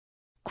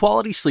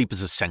Quality sleep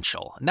is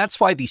essential, and that's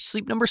why the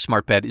Sleep Number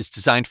Smart Bed is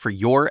designed for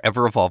your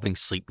ever-evolving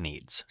sleep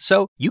needs.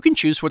 So you can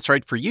choose what's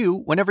right for you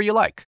whenever you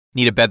like.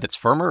 Need a bed that's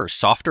firmer or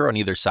softer on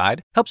either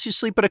side? Helps you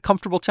sleep at a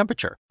comfortable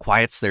temperature.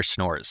 Quiets their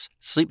snores.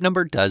 Sleep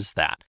Number does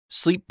that.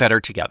 Sleep better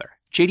together.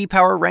 J.D.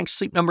 Power ranks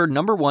Sleep Number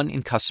 #1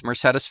 in customer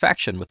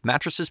satisfaction with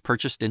mattresses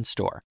purchased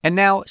in-store. And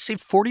now,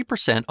 save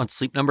 40% on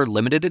Sleep Number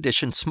limited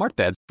edition smart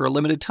beds for a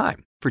limited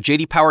time. For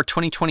J.D. Power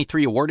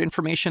 2023 award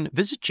information,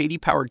 visit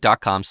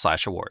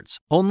jdpower.com/awards.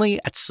 Only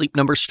at Sleep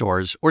Number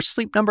stores or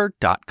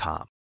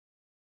sleepnumber.com.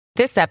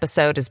 This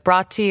episode is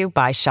brought to you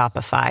by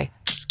Shopify.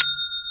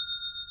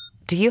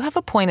 Do you have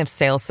a point of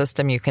sale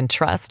system you can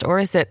trust, or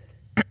is it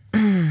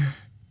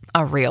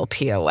a real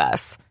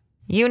POS?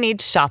 You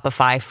need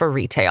Shopify for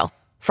retail.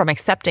 From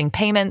accepting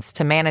payments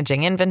to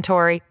managing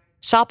inventory,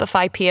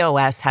 Shopify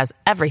POS has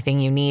everything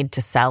you need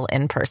to sell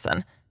in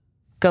person.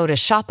 Go to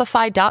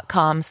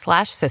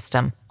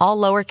shopify.com/system, all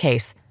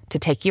lowercase, to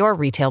take your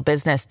retail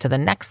business to the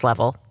next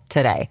level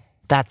today.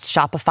 That's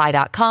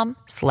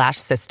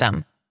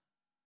shopify.com/system.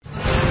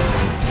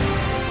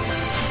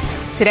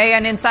 Today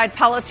on Inside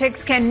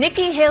Politics, can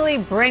Nikki Haley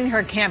bring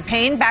her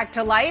campaign back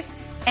to life?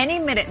 Any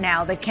minute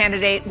now, the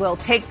candidate will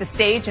take the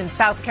stage in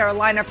South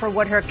Carolina for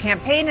what her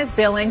campaign is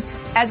billing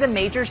as a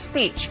major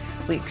speech.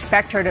 We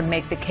expect her to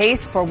make the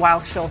case for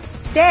while she'll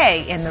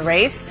stay in the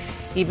race,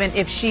 even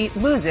if she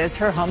loses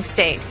her home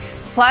state.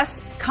 Plus,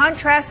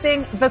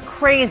 contrasting the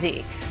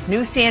crazy.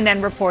 New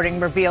CNN reporting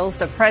reveals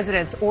the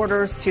president's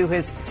orders to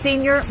his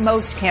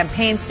senior-most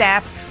campaign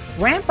staff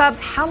ramp up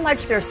how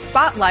much they're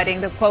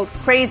spotlighting the, quote,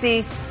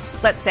 crazy,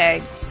 let's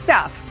say,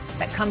 stuff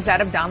that comes out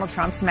of Donald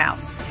Trump's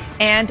mouth.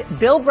 And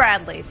Bill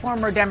Bradley,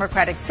 former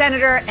Democratic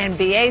senator,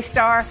 NBA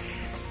star,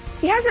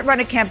 he hasn't run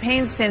a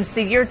campaign since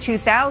the year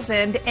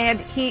 2000,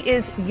 and he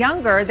is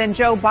younger than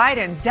Joe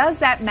Biden. Does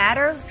that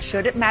matter?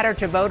 Should it matter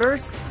to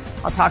voters?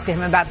 I'll talk to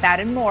him about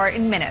that and more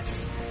in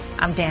minutes.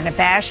 I'm Dana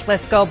Bash.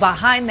 Let's go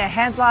behind the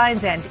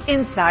headlines and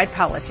inside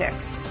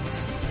politics.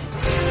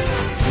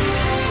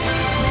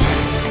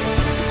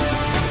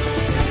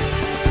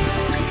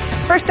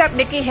 First up,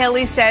 Nikki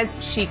Haley says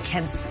she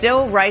can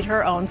still write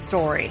her own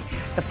story.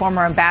 The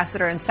former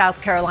ambassador and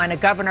South Carolina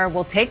governor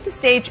will take the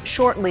stage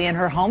shortly in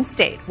her home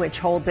state, which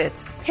holds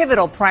its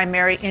pivotal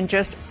primary in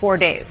just 4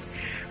 days.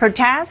 Her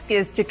task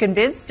is to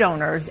convince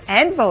donors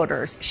and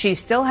voters she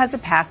still has a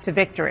path to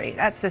victory.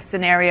 That's a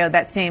scenario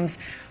that seems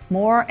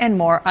more and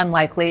more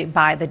unlikely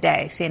by the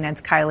day.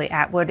 CNN's Kylie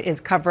Atwood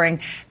is covering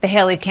the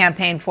Haley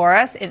campaign for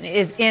us. It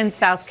is in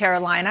South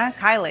Carolina.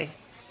 Kylie.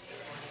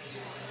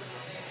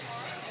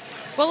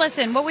 Well,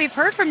 listen, what we've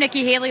heard from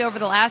Nikki Haley over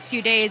the last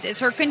few days is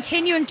her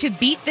continuing to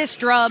beat this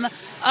drum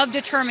of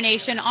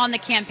determination on the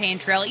campaign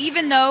trail,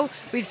 even though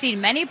we've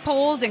seen many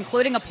polls,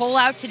 including a poll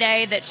out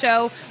today, that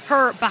show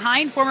her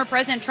behind former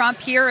President Trump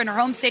here in her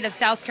home state of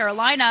South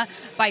Carolina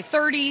by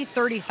 30,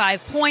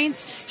 35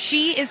 points.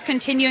 She is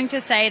continuing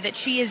to say that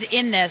she is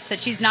in this,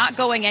 that she's not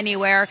going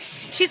anywhere.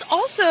 She's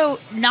also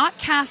not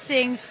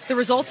casting the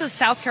results of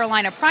South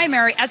Carolina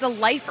primary as a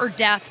life or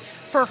death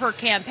for her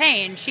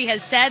campaign. She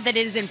has said that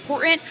it is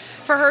important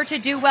for her to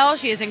do well.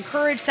 She has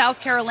encouraged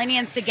South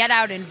Carolinians to get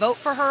out and vote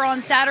for her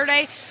on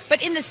Saturday.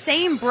 But in the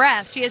same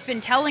breath, she has been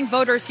telling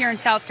voters here in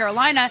South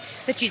Carolina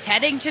that she's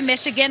heading to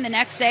Michigan the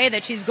next day,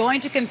 that she's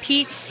going to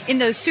compete in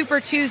those Super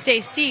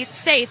Tuesday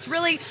states.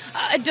 Really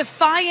a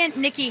defiant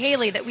Nikki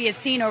Haley that we have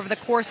seen over the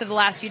course of the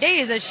last few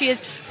days as she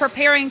is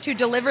preparing to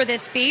deliver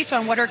this speech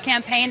on what her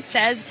campaign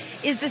says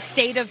is the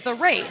state of the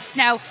race.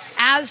 Now,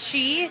 as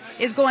she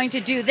is going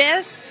to do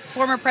this,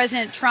 former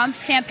President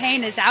Trump's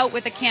campaign is out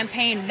with a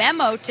campaign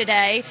memo today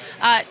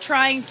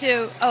trying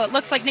to, it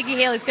looks like Nikki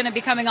Haley's going to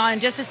be coming on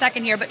in just a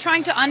second here, but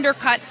trying to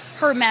undercut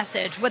her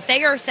message. What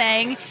they are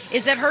saying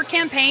is that her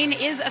campaign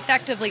is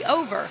effectively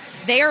over.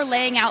 They are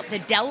laying out the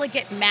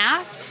delegate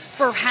math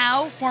for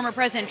how former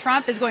President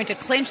Trump is going to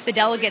clinch the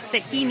delegates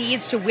that he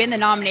needs to win the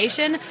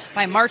nomination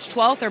by March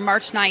 12th or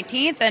March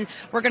 19th. And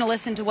we're going to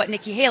listen to what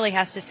Nikki Haley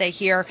has to say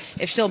here,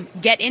 if she'll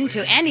get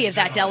into any of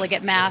that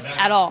delegate math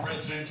at all.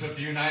 President of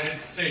the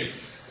United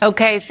States.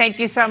 Okay, thank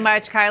you so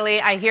much,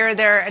 Kylie. I hear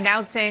they're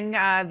announcing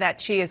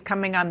that she is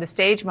coming on the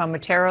stage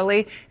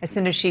momentarily. As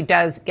soon as she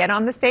does get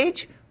on the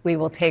stage, we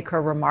will take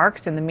her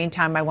remarks. In the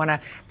meantime, I want to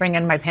bring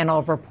in my panel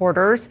of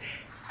reporters.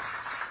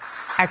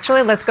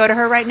 Actually, let's go to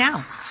her right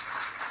now.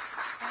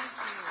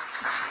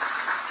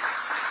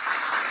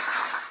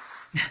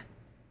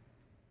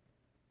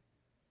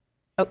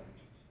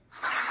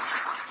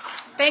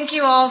 Thank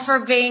you all for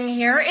being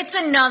here. It's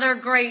another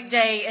great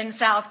day in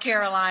South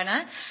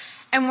Carolina,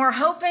 and we're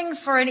hoping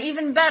for an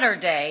even better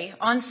day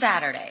on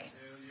Saturday.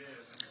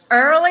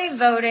 Early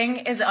voting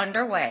is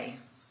underway.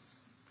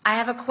 I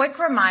have a quick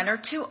reminder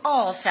to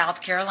all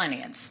South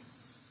Carolinians.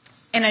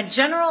 In a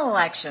general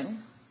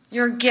election,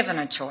 you're given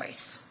a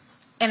choice.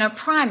 In a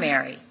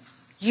primary,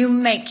 you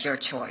make your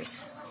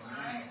choice.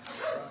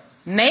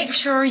 Make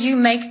sure you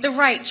make the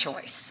right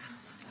choice.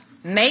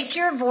 Make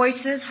your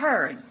voices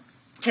heard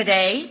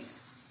today,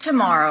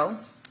 tomorrow,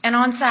 and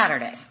on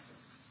Saturday.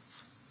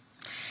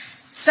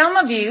 Some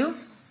of you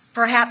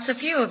perhaps a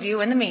few of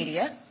you in the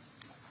media,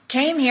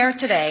 came here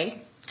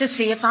today to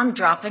see if I'm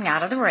dropping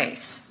out of the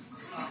race.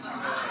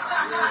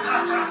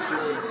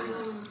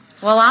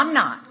 Well, I'm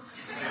not.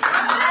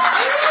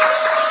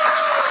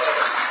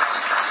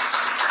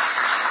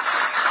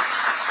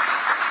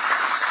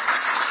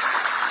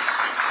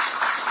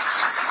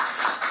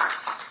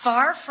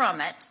 Far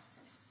from it,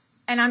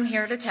 and I'm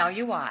here to tell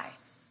you why.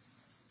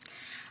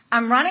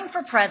 I'm running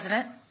for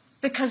president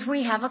because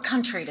we have a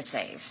country to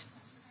save.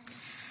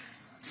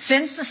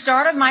 Since the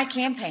start of my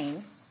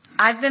campaign,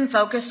 I've been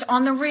focused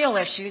on the real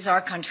issues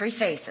our country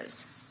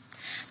faces,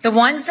 the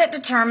ones that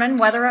determine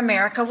whether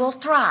America will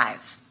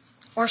thrive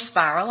or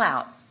spiral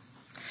out.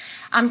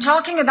 I'm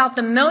talking about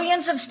the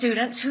millions of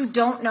students who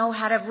don't know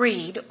how to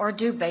read or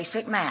do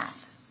basic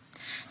math,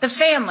 the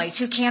families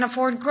who can't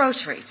afford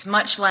groceries,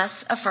 much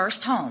less a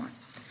first home,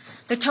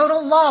 the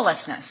total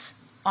lawlessness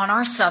on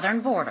our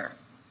southern border.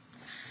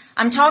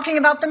 I'm talking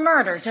about the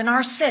murders in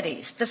our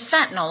cities, the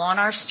fentanyl on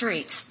our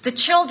streets, the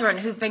children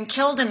who've been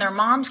killed in their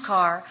mom's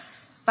car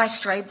by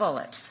stray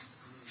bullets.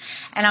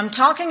 And I'm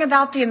talking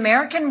about the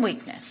American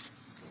weakness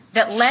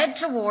that led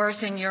to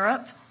wars in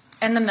Europe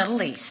and the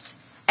Middle East,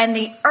 and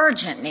the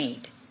urgent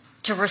need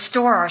to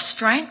restore our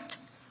strength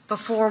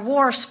before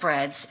war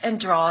spreads and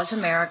draws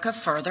America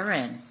further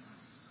in.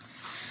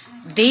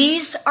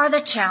 These are the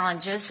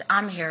challenges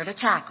I'm here to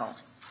tackle.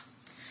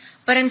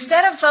 But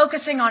instead of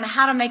focusing on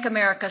how to make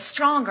America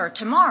stronger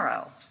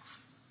tomorrow,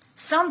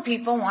 some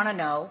people want to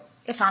know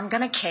if I'm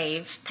going to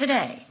cave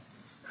today.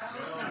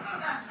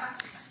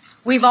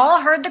 We've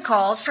all heard the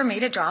calls for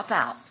me to drop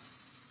out.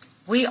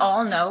 We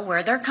all know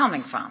where they're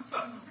coming from.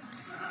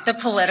 The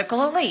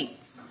political elite,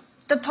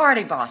 the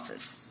party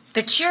bosses,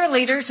 the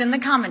cheerleaders in the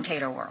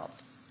commentator world.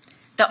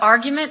 The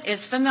argument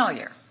is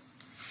familiar.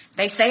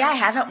 They say I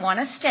haven't won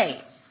a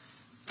state,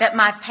 that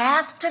my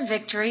path to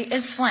victory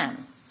is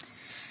slim.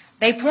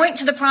 They point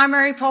to the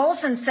primary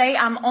polls and say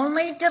I'm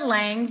only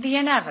delaying the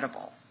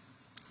inevitable.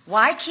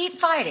 Why keep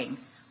fighting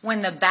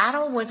when the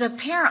battle was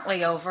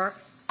apparently over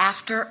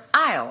after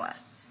Iowa?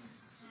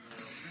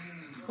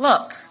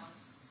 Look,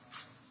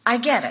 I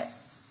get it.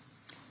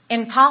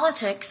 In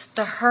politics,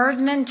 the herd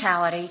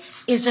mentality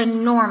is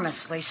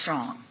enormously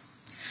strong.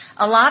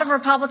 A lot of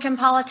Republican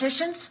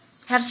politicians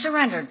have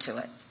surrendered to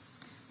it.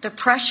 The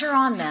pressure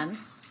on them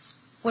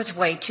was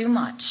way too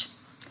much.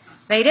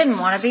 They didn't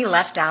want to be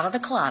left out of the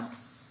club.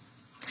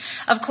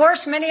 Of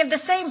course, many of the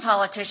same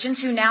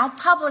politicians who now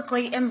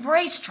publicly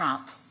embrace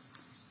Trump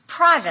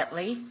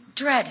privately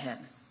dread him.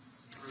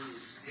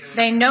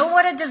 They know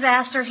what a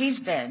disaster he's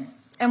been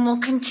and will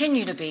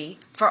continue to be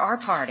for our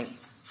party.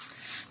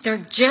 They're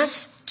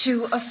just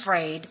too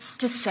afraid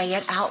to say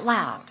it out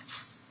loud.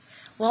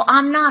 Well,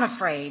 I'm not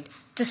afraid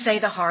to say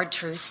the hard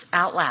truths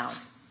out loud.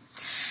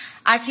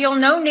 I feel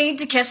no need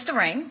to kiss the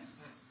ring.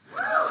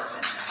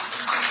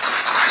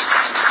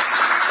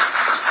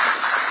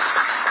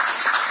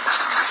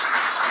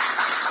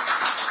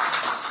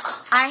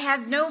 I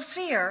have no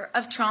fear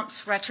of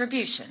Trump's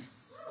retribution.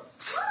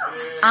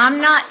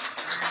 I'm not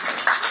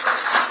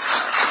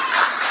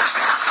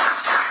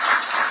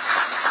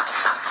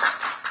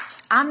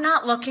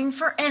looking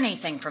for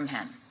anything from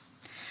him.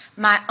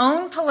 My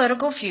own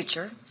political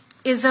future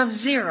is of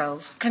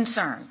zero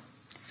concern.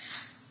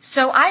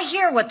 So I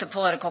hear what the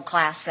political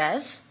class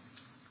says,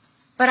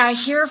 but I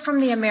hear from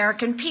the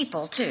American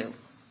people too.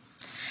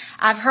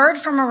 I've heard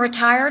from a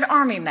retired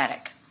Army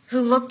medic who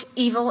looked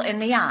evil in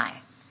the eye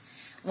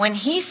when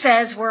he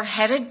says we're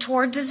headed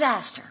toward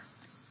disaster,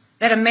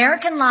 that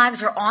American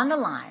lives are on the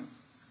line.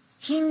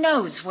 He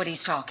knows what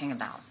he's talking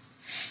about.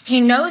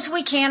 He knows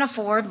we can't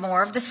afford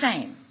more of the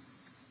same.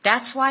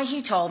 That's why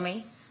he told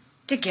me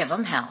to give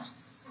him hell.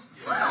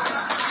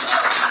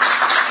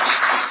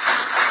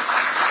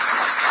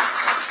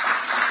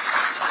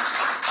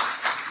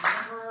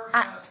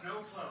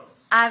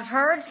 I've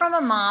heard from a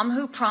mom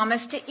who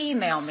promised to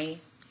email me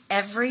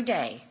every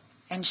day,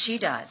 and she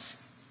does.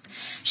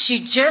 She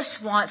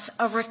just wants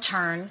a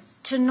return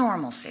to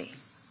normalcy.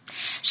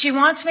 She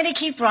wants me to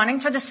keep running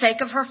for the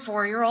sake of her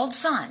 4-year-old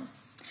son.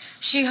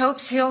 She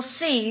hopes he'll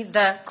see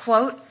the,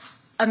 quote,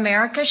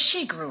 America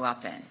she grew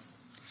up in.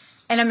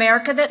 An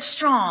America that's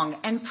strong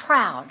and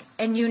proud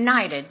and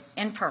united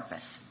in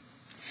purpose.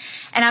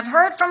 And I've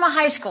heard from a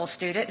high school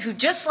student who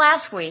just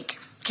last week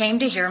came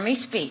to hear me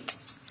speak.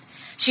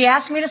 She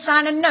asked me to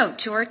sign a note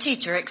to her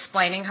teacher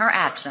explaining her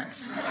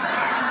absence.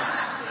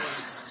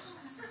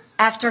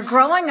 After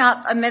growing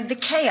up amid the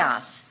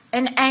chaos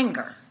and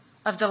anger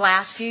of the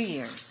last few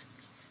years,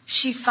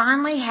 she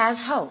finally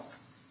has hope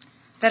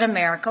that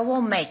America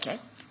will make it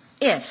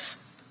if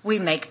we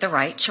make the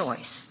right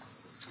choice.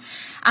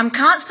 I'm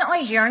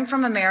constantly hearing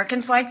from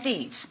Americans like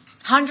these,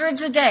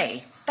 hundreds a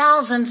day,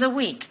 thousands a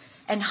week,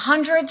 and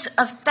hundreds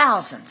of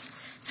thousands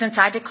since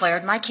I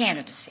declared my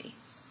candidacy.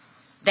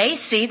 They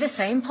see the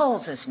same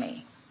polls as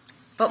me,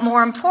 but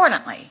more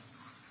importantly,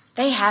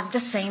 they have the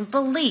same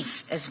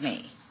belief as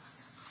me.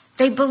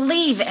 They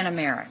believe in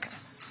America.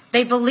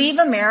 They believe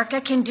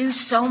America can do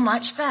so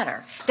much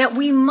better, that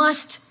we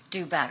must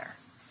do better.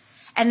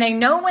 and they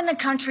know when the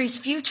country's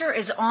future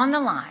is on the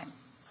line,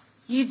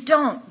 you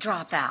don't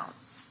drop out.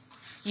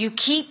 You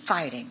keep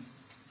fighting.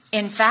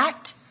 In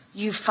fact,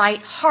 you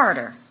fight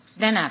harder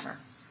than ever.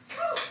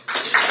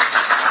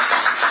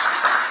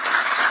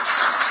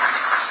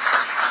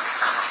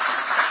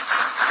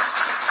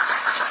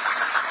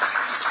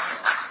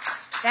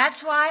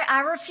 That's why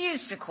I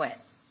refuse to quit.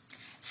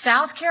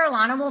 South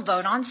Carolina will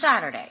vote on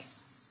Saturday,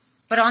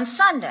 but on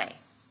Sunday,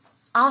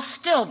 I'll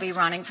still be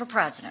running for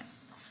president.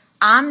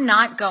 I'm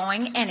not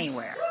going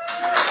anywhere.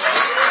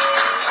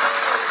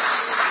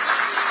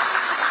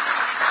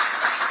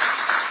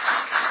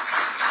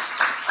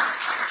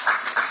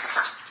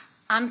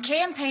 I'm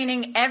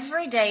campaigning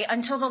every day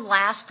until the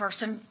last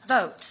person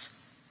votes,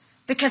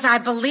 because I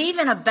believe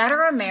in a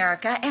better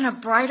America and a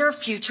brighter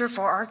future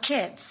for our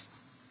kids.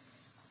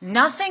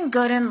 Nothing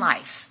good in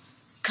life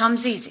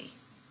comes easy.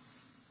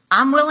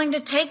 I'm willing to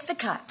take the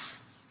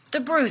cuts, the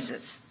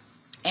bruises,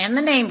 and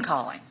the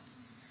name-calling,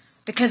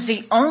 because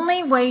the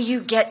only way you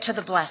get to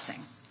the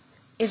blessing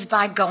is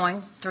by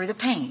going through the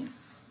pain.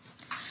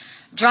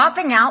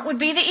 Dropping out would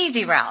be the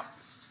easy route.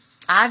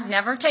 I've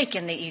never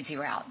taken the easy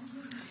route.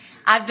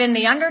 I've been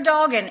the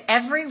underdog in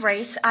every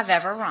race I've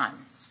ever run.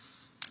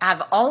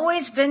 I've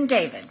always been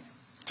David,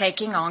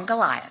 taking on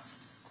Goliath.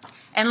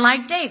 And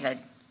like David,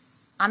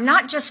 I'm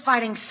not just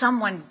fighting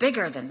someone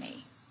bigger than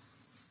me.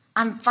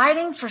 I'm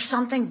fighting for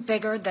something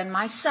bigger than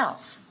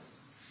myself.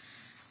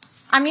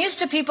 I'm used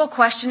to people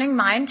questioning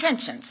my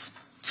intentions,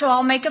 so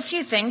I'll make a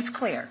few things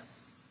clear.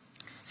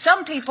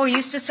 Some people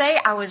used to say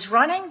I was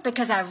running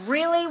because I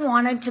really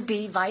wanted to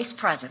be vice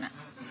president.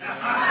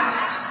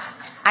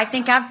 I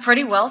think I've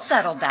pretty well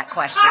settled that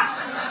question.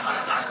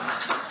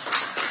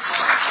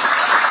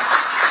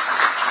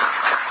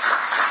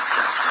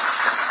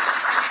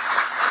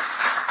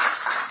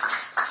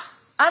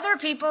 Other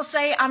people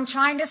say I'm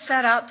trying to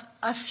set up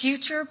a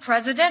future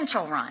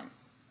presidential run.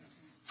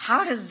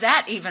 How does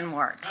that even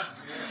work?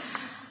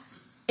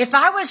 If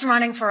I was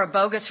running for a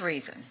bogus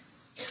reason,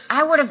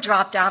 I would have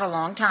dropped out a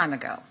long time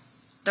ago.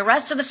 The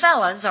rest of the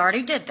fellas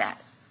already did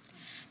that.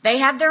 They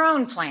have their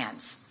own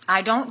plans.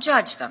 I don't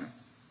judge them,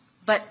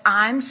 but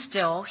I'm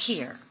still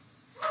here.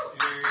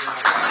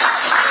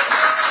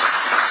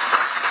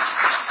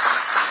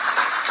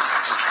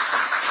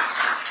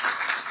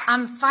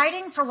 I'm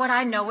fighting for what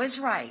I know is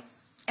right.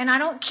 And I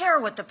don't care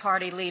what the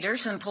party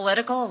leaders and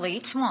political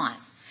elites want.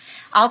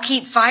 I'll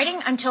keep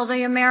fighting until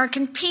the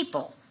American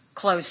people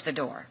close the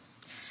door.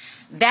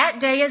 That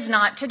day is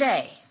not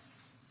today,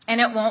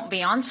 and it won't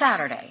be on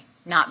Saturday,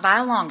 not by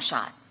a long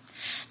shot.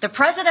 The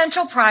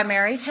presidential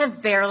primaries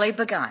have barely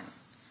begun.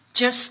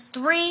 Just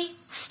 3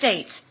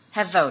 states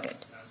have voted.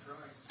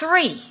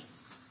 3.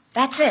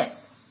 That's it.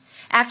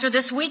 After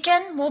this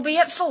weekend, we'll be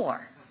at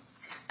 4.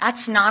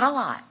 That's not a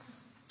lot.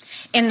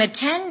 In the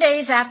 10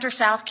 days after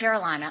South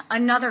Carolina,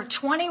 another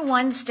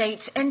 21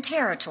 states and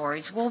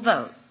territories will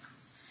vote.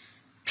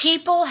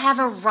 People have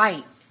a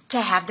right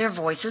to have their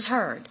voices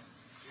heard.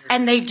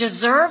 And they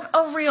deserve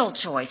a real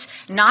choice,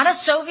 not a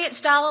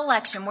Soviet-style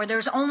election where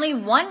there's only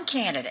one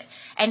candidate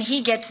and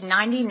he gets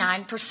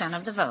 99%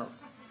 of the vote.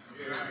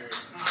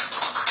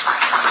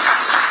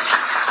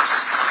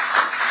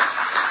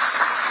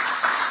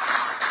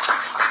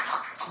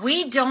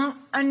 We don't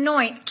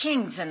anoint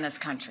kings in this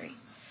country.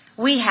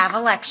 We have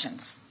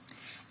elections.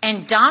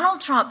 And Donald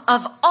Trump,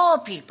 of all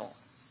people,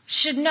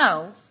 should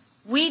know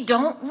we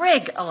don't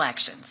rig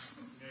elections.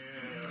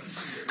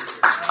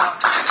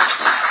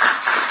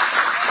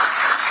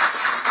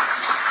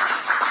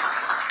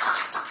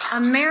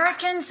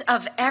 Americans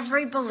of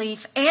every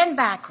belief and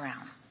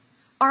background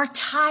are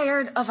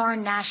tired of our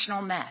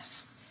national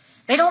mess.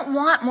 They don't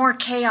want more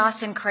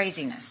chaos and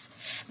craziness.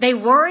 They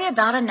worry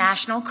about a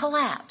national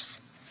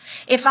collapse.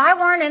 If I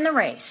weren't in the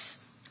race,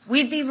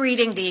 we'd be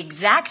reading the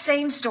exact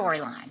same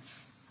storyline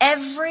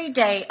every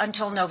day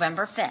until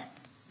November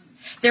 5th.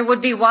 There would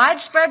be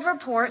widespread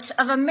reports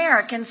of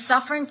Americans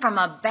suffering from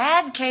a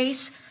bad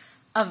case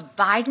of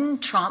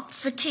Biden-Trump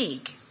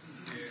fatigue.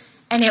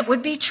 And it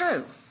would be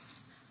true.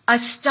 A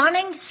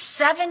stunning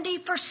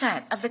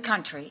 70% of the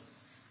country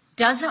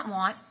doesn't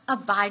want a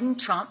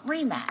Biden-Trump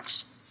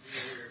rematch.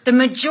 The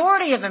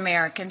majority of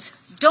Americans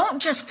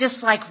don't just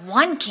dislike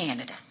one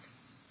candidate.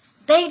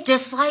 They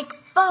dislike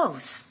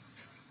both.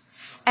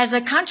 As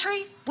a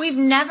country, we've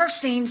never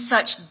seen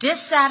such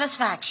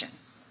dissatisfaction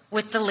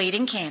with the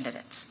leading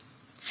candidates.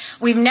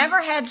 We've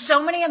never had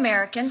so many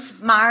Americans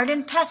mired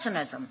in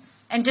pessimism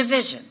and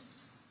division.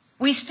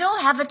 We still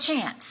have a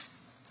chance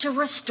to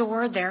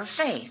restore their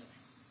faith.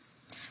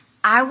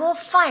 I will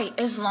fight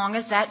as long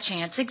as that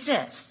chance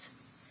exists.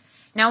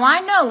 Now, I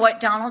know what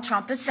Donald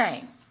Trump is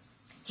saying.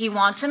 He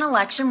wants an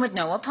election with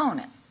no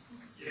opponent.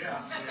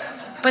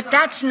 But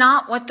that's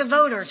not what the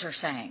voters are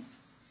saying.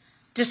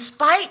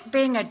 Despite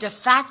being a de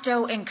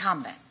facto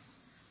incumbent,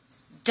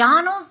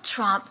 Donald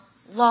Trump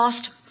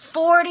lost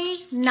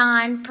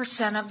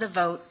 49% of the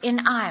vote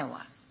in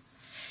Iowa.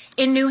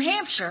 In New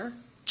Hampshire,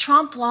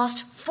 Trump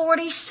lost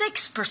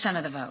 46%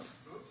 of the vote.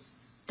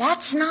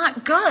 That's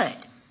not good.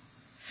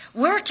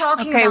 We're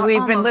talking Okay, about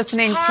we've been almost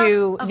listening half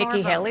to of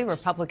Nikki our Haley, voters.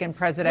 Republican What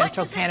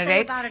presidential does it say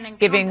candidate, about an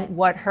giving incumbent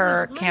what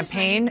her who's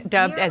campaign losing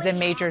dubbed as a nearly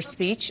major half of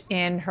speech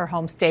in her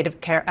home state of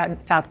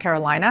South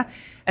Carolina,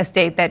 a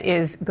state that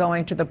is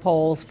going to the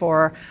polls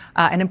for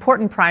an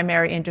important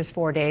primary in just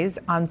 4 days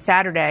on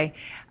Saturday.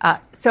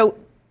 So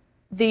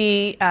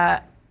the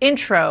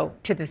intro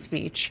to the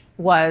speech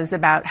was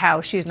about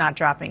how she's not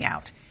dropping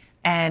out.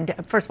 And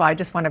first of all, I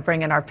just want to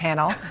bring in our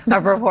panel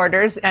of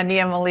reporters,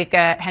 Nia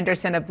Malika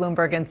Henderson of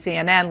Bloomberg and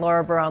CNN,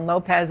 Laura Barone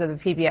Lopez of the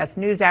PBS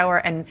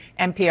NewsHour, and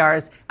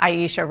NPR's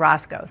Aisha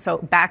Roscoe. So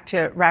back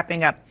to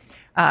wrapping up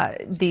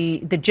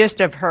the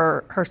gist of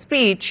her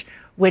speech,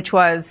 which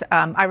was,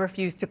 I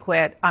refuse to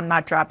quit, I'm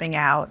not dropping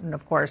out. And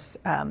of course,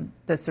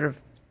 the sort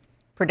of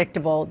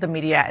predictable, the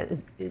media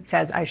it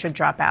says I should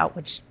drop out,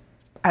 which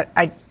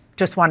I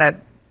just want to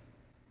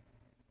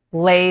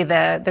lay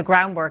the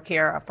groundwork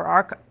here for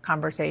our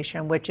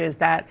conversation, which is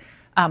that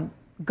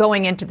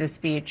going into the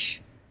speech,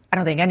 I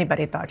don't think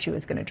anybody thought she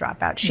was going to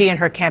drop out. She and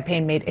her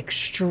campaign made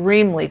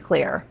extremely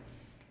clear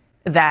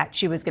that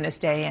she was going to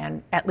stay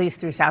in, at least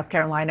through South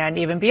Carolina and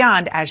even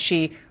beyond, as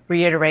she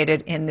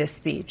reiterated in this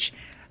speech.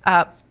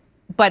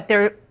 But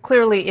there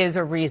clearly is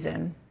a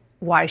reason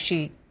why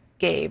she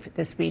gave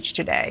this speech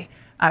today.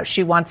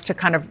 She wants to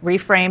kind of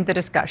reframe the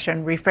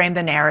discussion, reframe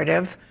the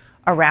narrative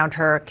around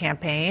her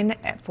campaign,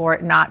 for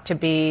it not to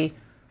be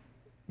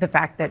the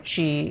fact that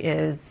she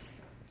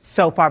is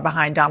so far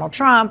behind Donald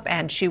Trump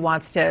and she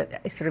wants to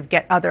sort of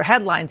get other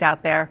headlines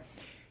out there.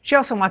 She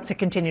also wants to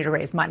continue to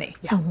raise money.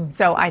 Yeah. Mm-hmm.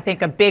 So I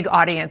think a big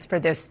audience for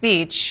this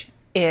speech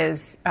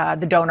is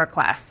the donor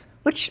class,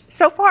 which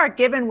so far,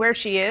 given where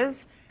she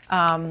is,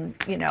 and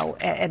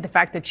the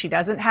fact that she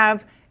doesn't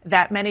have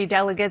that many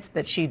delegates,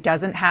 that she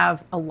doesn't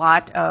have a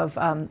lot of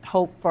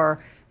hope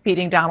for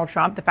beating Donald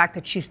Trump, the fact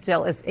that she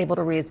still is able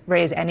to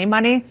raise any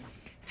money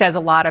says a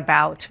lot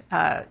about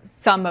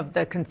some of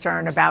the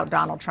concern about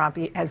Donald Trump,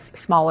 as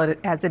small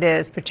as it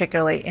is,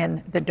 particularly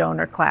in the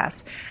donor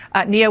class.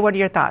 Nia, what are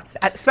your thoughts,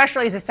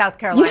 especially as a South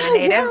Carolina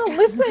native? Yeah,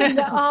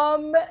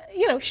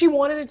 listen, she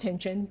wanted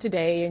attention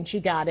today and she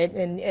got it.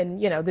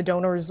 And the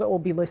donors will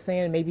be listening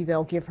and maybe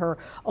they'll give her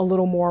a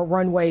little more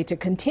runway to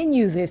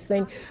continue this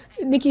thing.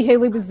 Nikki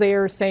Haley was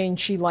there saying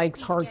she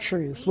likes hard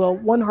truths. Well,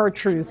 one hard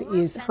truth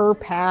is her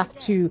path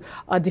to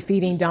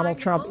defeating Donald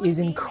Trump is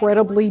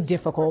incredibly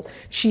difficult.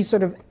 She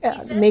sort of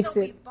makes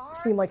it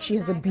seem like she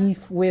has a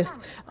beef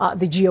with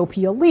the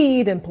GOP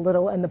elite and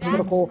the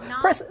political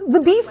press.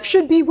 The beef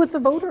should be with the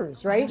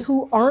voters, right,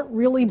 who aren't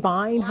really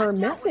buying her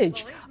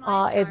message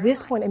at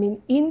this point. I mean,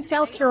 in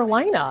South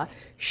Carolina,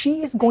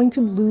 she is going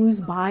to lose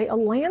by a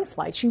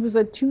landslide. She was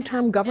a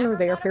two-term governor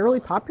there,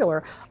 fairly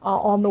popular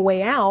on the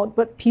way out,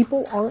 but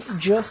people aren't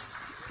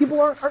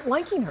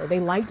liking her. They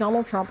like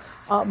Donald Trump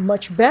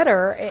much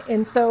better.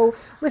 And so,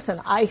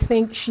 listen, I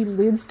think she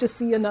lives to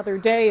see another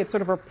day. It's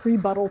sort of a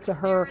rebuttal to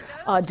her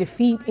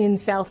defeat in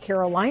South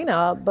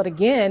Carolina. But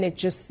again, it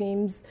just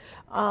seems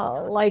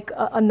like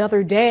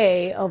another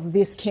day of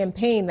this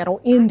campaign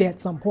that'll end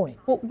at some point.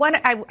 Well,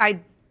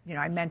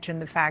 I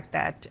mentioned the fact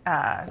that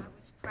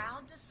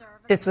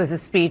this was a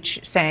speech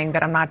saying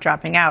that I'm not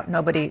dropping out.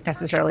 Nobody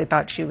necessarily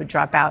thought she would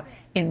drop out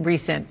in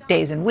recent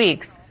days and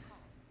weeks.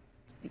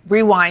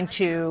 Rewind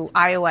to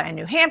Iowa and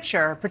New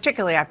Hampshire,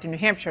 particularly after New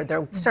Hampshire,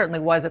 there certainly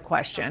was a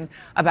question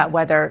about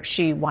whether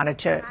she wanted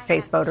to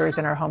face voters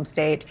in her home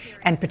state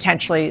and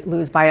potentially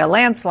lose by a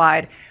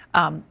landslide,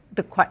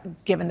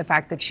 given the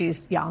fact that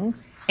she's young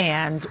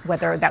and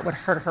whether that would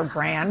hurt her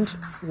brand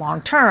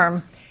long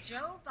term.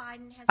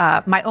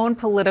 My own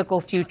political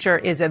future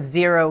is of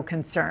zero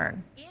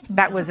concern.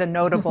 That was a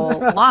notable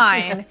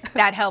line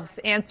that helps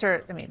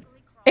answer. I mean,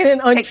 and an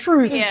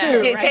untruth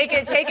too. Right? Take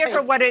it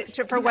for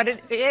what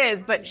it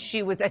is. But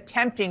she was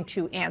attempting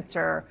to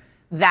answer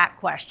that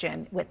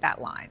question with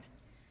that line.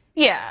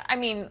 Yeah, I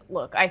mean,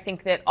 look, I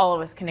think that all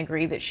of us can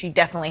agree that she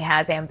definitely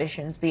has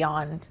ambitions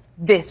beyond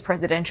this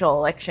presidential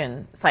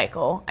election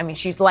cycle. I mean,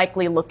 she's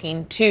likely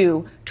looking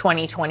to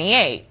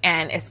 2028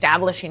 and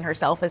establishing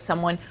herself as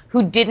someone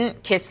who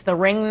didn't kiss the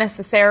ring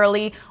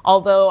necessarily,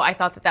 although I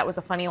thought that was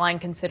a funny line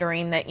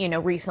considering that,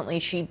 recently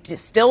she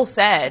still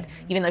said,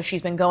 even though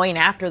she's been going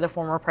after the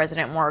former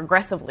president more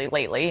aggressively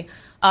lately,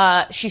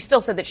 she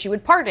still said that she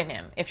would pardon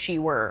him if she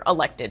were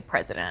elected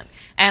president.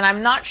 And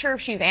I'm not sure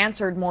if she's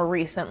answered more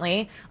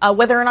recently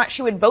whether or not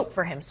she would vote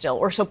for him still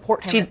or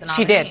support him as a nominee.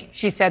 She did.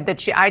 She said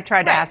that I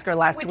tried to ask her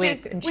last week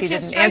and she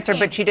didn't answer,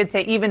 but she did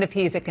say even if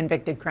he's a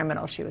convicted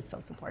criminal, she would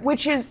still support him.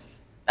 Which is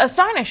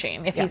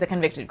astonishing if he's a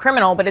convicted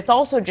criminal, but it's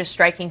also just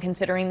striking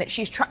considering that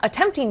she's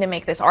attempting to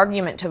make this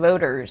argument to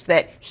voters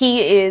that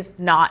he is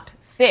not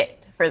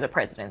fit for the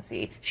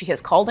presidency. She has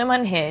called him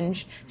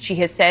unhinged. She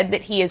has said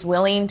that he is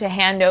willing to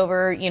hand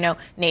over,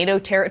 NATO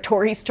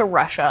territories to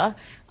Russia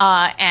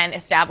and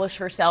establish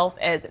herself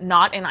as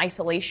not an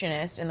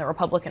isolationist in the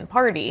Republican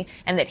Party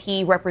and that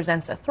he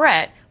represents a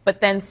threat,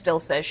 but then still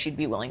says she'd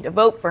be willing to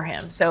vote for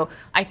him. So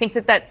I think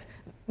that that's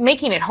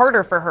making it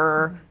harder for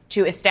her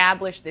to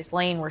establish this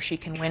lane where she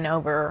can win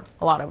over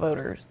a lot of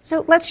voters.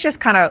 So let's just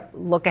kind of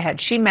look ahead.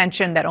 She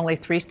mentioned that only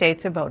 3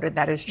 states have voted.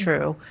 That is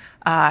true.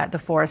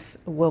 The 4th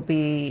will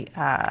be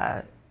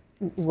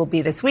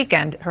this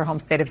weekend, her home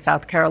state of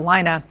South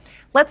Carolina.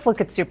 Let's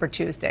look at Super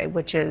Tuesday,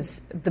 which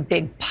is the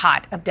big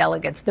pot of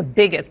delegates, the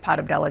biggest pot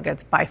of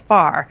delegates by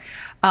far.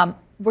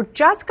 We're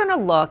just going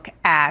to look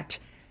at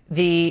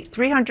the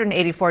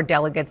 384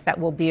 delegates that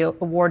will be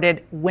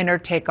awarded winner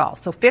take all.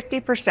 So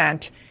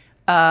 50%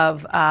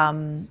 of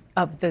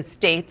the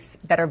states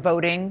that are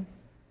voting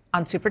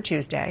on Super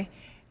Tuesday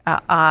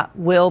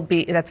will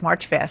be, that's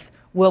March 5th,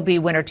 will be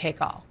winner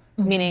take all.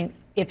 Mm-hmm. Meaning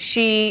if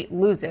she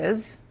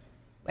loses,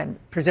 and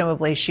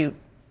presumably she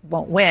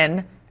won't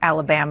win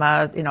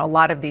Alabama, a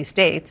lot of these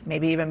states,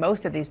 maybe even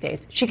most of these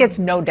states, she gets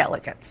no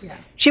delegates. Yeah.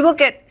 She will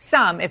get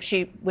some if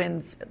she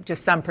wins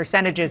just some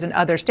percentages in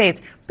other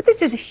states, but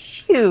this is a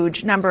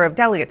huge number of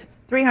delegates,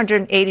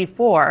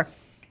 384,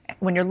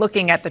 when you're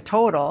looking at the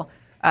total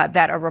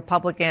that a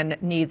Republican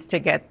needs to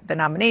get the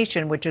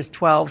nomination, which is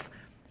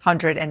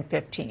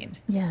 1,215.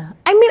 Yeah.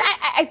 I mean,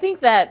 I think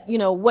that,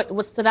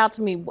 what stood out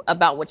to me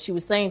about what she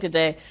was saying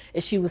today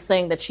is she was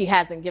saying that she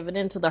hasn't given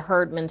in to the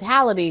herd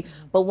mentality.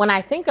 But when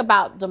I think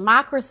about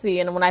democracy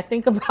and when I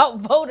think about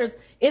voters,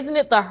 isn't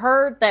it the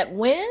herd that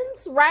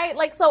wins, right?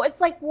 So it's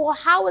like, well,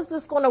 how is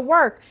this going to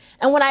work?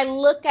 And when I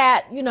look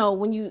at,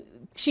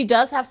 she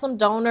does have some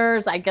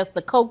donors. I guess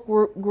the Koch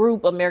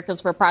group, Americans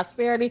for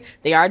Prosperity,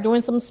 they are doing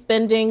some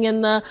spending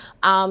in the,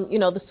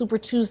 the Super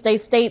Tuesday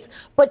states.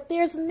 But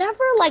there's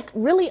never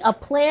really a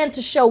plan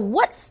to show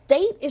what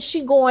state is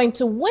she going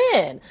to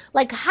win.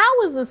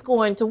 How is this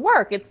going to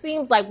work? It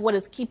seems like what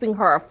is keeping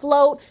her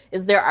afloat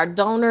is there are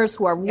donors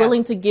who are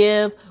willing to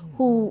give,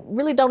 who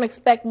really don't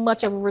expect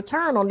much of a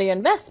return on their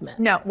investment.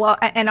 No. Well,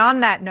 and on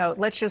that note,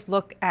 let's just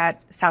look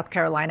at South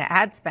Carolina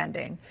ad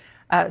spending.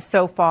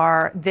 So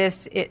far,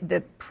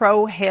 the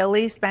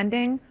pro-Haley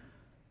spending,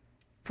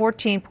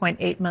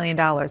 $14.8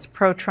 million.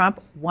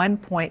 Pro-Trump,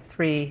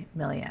 $1.3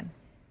 million.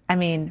 I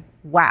mean,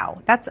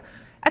 wow. That's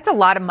a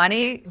lot of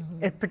money,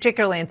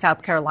 particularly in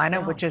South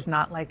Carolina, which is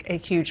not a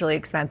hugely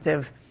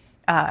expensive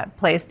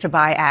place to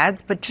buy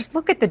ads. But just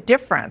look at the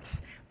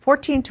difference.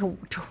 14 to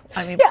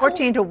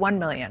 1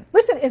 million.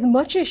 Listen, as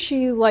much as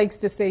she likes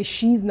to say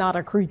she's not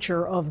a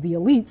creature of the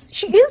elites,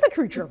 she is a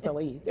creature of the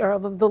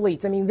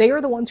elites. I mean, they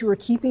are the ones who are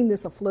keeping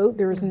this afloat.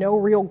 There is no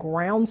real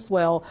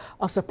groundswell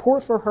of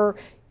support for her,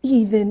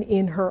 even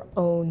in her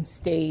own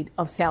state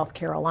of South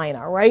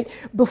Carolina, right?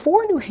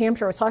 Before New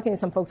Hampshire, I was talking to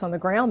some folks on the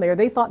ground there.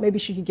 They thought maybe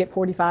she could get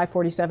 45,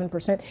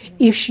 47%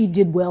 if she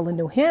did well in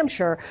New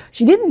Hampshire.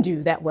 She didn't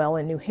do that well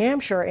in New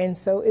Hampshire. And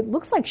so it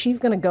looks like she's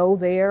going to go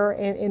there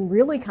and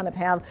really kind of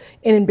have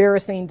an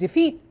embarrassing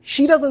defeat.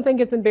 She doesn't think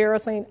it's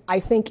embarrassing. I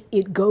think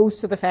it goes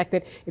to the fact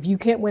that if you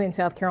can't win in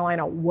South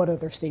Carolina, what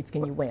other states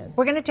can you win?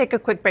 We're going to take a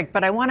quick break,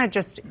 but I want to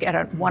just get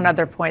at one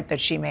other point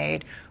that she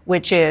made,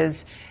 which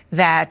is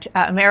that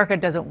America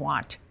doesn't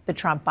want the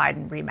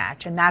Trump-Biden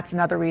rematch. And that's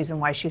another reason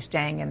why she's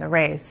staying in the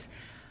race.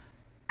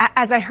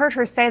 As I heard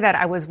her say that,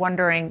 I was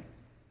wondering,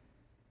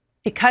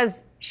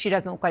 because she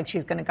doesn't look like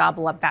she's going to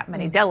gobble up that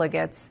many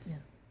delegates,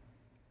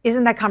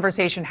 isn't that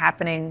conversation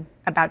happening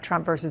about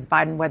Trump versus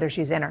Biden, whether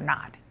she's in or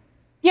not?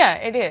 Yeah,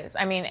 it is.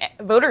 I mean,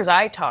 voters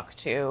I talk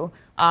to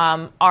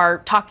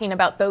are talking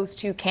about those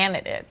two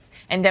candidates.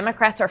 And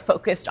Democrats are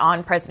focused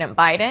on President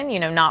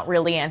Biden, not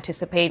really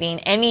anticipating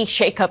any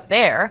shakeup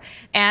there.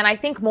 And I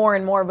think more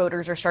and more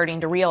voters are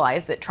starting to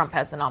realize that Trump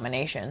has the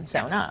nomination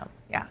sewn up.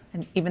 Yeah.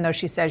 And even though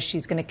she says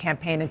she's going to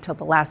campaign until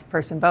the last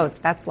person votes,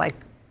 that's like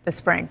the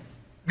spring.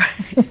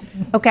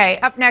 Okay,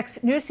 up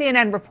next, new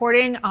CNN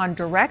reporting on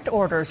direct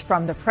orders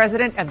from the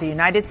President of the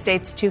United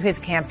States to his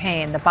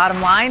campaign. The bottom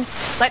line,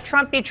 let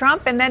Trump be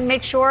Trump and then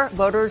make sure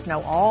voters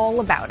know all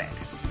about it.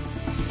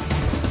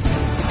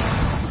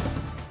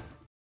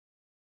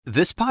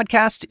 This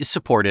podcast is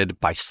supported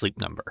by Sleep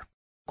Number.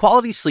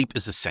 Quality sleep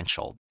is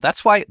essential.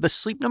 That's why the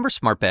Sleep Number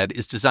Smart Bed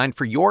is designed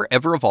for your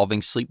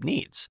ever-evolving sleep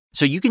needs,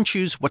 so you can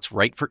choose what's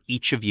right for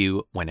each of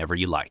you whenever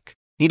you like.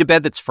 Need a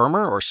bed that's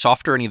firmer or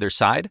softer on either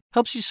side?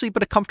 Helps you sleep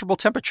at a comfortable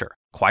temperature.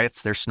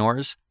 Quiets their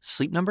snores?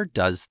 Sleep Number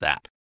does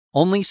that.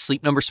 Only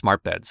Sleep Number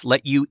Smart Beds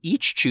let you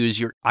each choose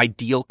your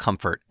ideal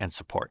comfort and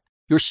support,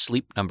 your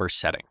Sleep Number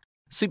setting.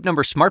 Sleep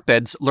Number Smart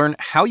Beds learn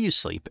how you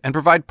sleep and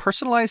provide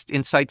personalized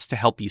insights to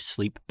help you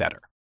sleep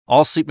better.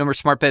 All Sleep Number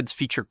Smart Beds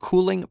feature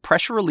cooling,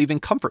 pressure-relieving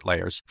comfort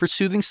layers for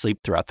soothing sleep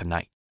throughout the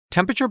night.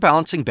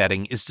 Temperature-balancing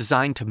bedding is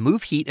designed to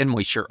move heat and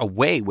moisture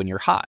away when you're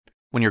hot.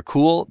 When you're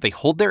cool, they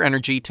hold their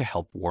energy to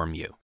help warm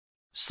you.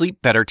 Sleep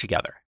better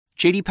together.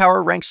 J.D.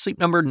 Power ranks Sleep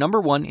Number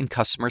 #1 in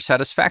customer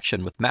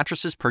satisfaction with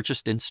mattresses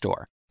purchased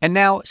in-store. And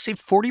now,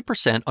 save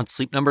 40% on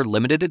Sleep Number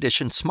limited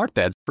edition smart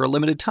beds for a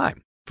limited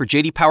time. For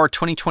J.D. Power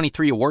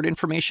 2023 award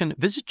information,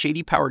 visit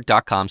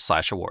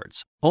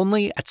jdpower.com/awards.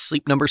 Only at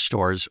Sleep Number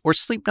stores or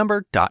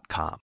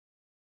sleepnumber.com.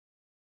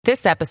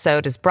 This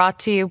episode is brought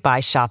to you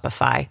by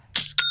Shopify.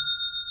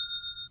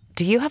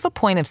 Do you have a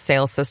point of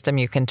sale system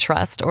you can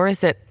trust, or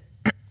is it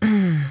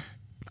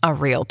a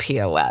real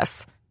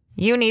POS?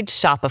 you need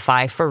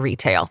Shopify for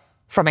retail.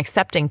 From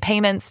accepting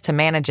payments to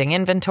managing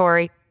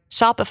inventory,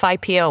 Shopify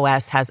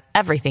POS has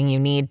everything you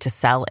need to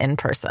sell in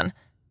person.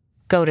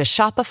 Go to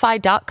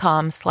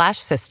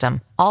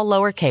shopify.com/system, all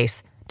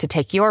lowercase, to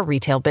take your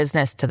retail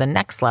business to the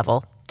next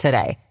level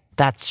today.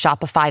 That's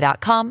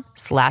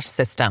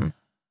shopify.com/system.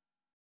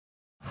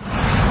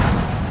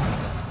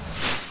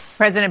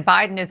 President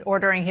Biden is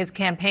ordering his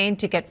campaign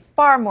to get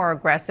far more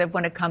aggressive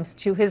when it comes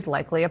to his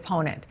likely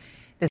opponent.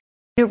 This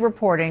new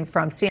reporting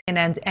from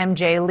CNN's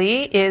MJ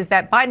Lee is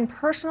that Biden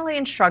personally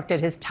instructed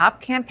his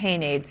top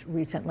campaign aides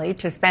recently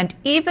to spend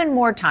even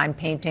more time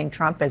painting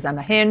Trump as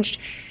unhinged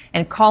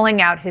and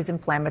calling out his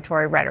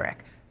inflammatory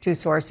rhetoric. Two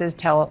sources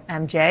tell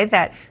MJ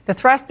that the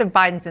thrust of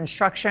Biden's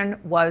instruction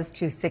was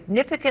to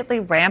significantly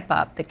ramp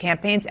up the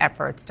campaign's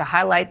efforts to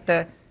highlight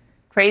the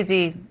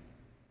crazy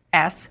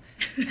S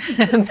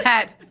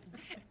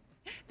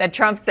that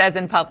Trump says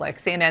in public.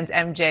 CNN's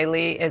MJ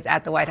Lee is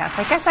at the White House.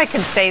 I guess I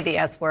can say the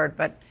S word,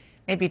 but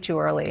maybe too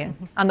early,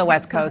 on the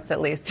West Coast at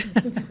least.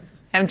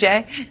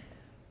 MJ?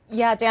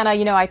 Yeah, Dana,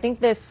 I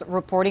think this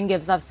reporting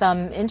gives us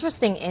some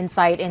interesting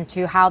insight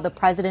into how the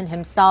president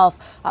himself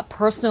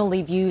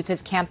personally views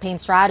his campaign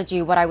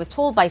strategy. What I was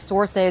told by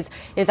sources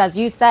is, as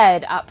you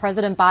said,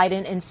 President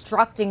Biden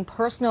instructing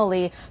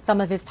personally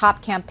some of his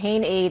top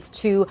campaign aides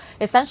to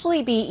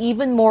essentially be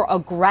even more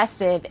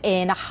aggressive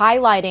in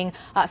highlighting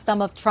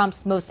some of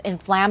Trump's most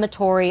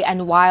inflammatory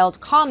and wild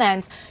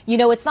comments.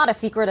 It's not a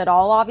secret at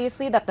all,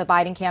 obviously, that the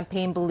Biden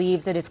campaign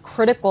believes it is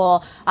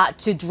critical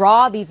to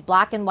draw these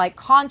black and white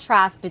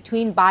contrasts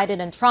between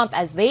Biden and Trump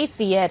as they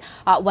see it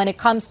when it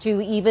comes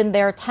to even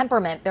their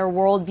temperament, their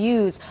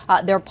worldviews,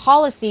 their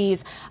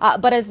policies.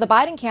 But as the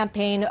Biden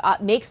campaign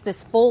makes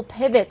this full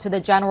pivot to the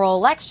general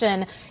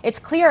election, it's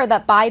clear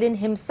that Biden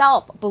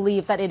himself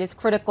believes that it is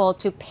critical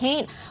to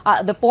paint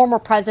the former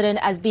president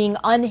as being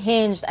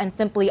unhinged and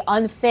simply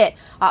unfit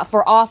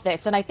for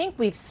office. And I think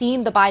we've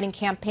seen the Biden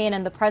campaign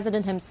and the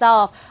president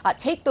himself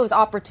take those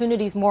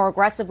opportunities more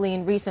aggressively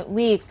in recent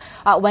weeks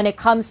when it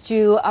comes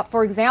to,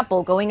 for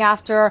example, going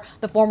after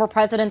the former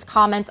president's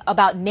comments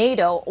about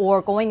NATO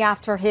or going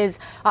after his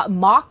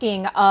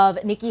mocking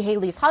of Nikki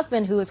Haley's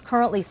husband, who is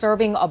currently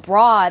serving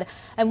abroad.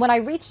 And when I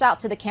reached out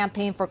to the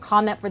campaign for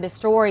comment for this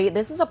story,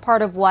 this is a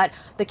part of what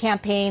the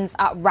campaign's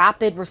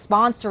rapid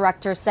response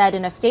director said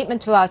in a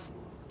statement to us.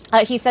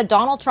 He said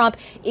Donald Trump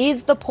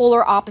is the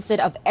polar opposite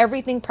of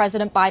everything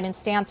President Biden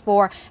stands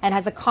for and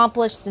has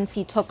accomplished since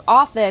he took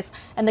office.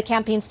 And the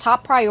campaign's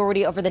top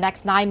priority over the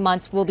next 9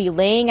 months will be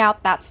laying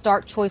out that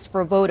stark choice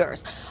for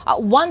voters.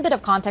 One bit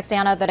of context,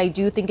 Anna, that I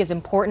do think is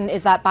important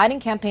is that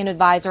Biden campaign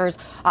advisors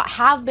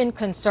have been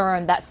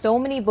concerned that so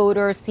many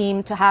voters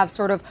seem to have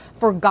sort of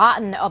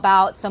forgotten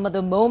about some of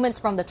the moments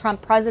from the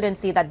Trump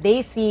presidency that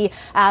they see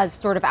as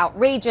sort of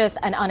outrageous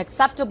and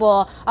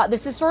unacceptable.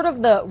 This is sort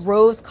of the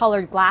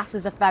rose-colored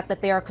glasses effect that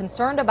they are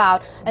concerned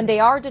about, and they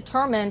are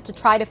determined to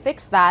try to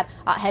fix that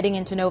heading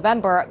into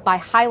November by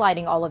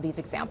highlighting all of these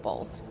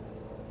examples.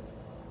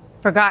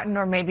 Forgotten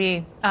or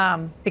maybe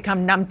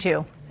become numb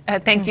to.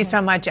 Thank you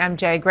so much,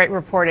 MJ. Great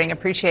reporting.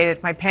 Appreciate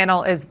it. My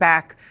panel is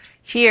back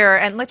here,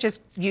 and let's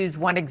just use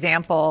one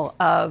example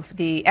of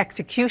the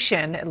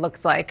execution, it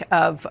looks like,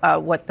 of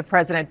what the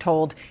president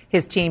told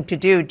his team to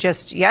do.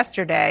 Just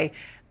yesterday,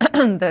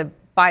 the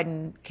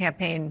Biden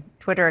campaign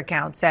Twitter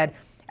account said,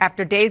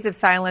 after days of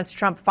silence,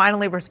 Trump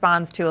finally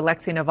responds to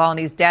Alexei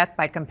Navalny's death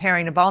by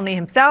comparing Navalny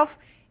himself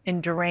in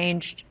a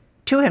deranged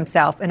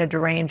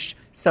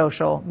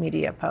social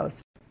media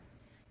post.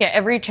 Yeah,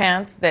 every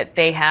chance that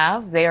they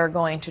have, they are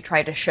going to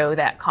try to show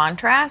that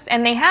contrast.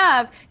 And they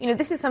have,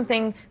 this is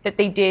something that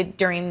they did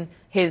during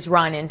his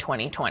run in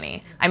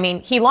 2020. I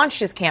mean, he launched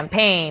his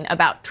campaign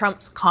about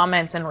Trump's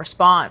comments in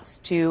response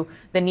to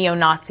the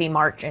neo-Nazi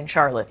march in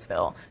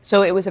Charlottesville.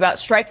 So it was about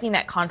striking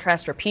that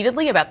contrast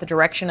repeatedly about the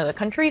direction of the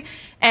country.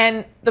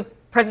 And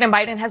President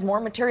Biden has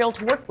more material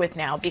to work with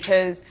now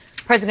because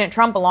President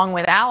Trump, along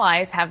with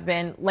allies, have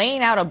been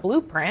laying out a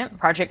blueprint,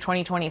 Project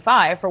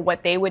 2025, for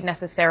what they would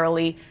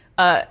necessarily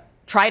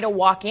try to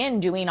walk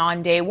in doing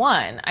on day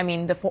one. I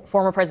mean, the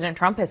former President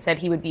Trump has said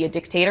he would be a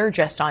dictator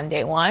just on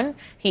day one.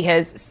 He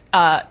has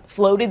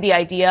floated the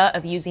idea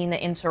of using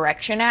the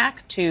Insurrection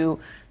Act to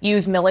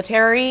use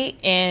military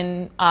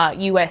in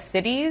U.S.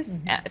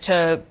 cities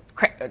to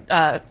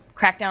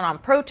crack down on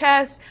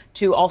protests,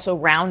 to also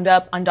round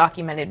up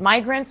undocumented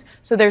migrants.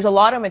 So there's a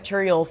lot of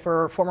material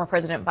for former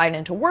President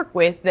Biden to work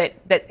with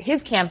that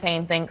his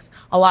campaign thinks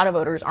a lot of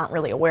voters aren't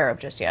really aware of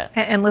just yet.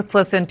 And let's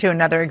listen to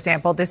another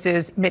example. This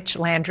is Mitch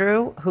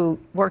Landrieu, who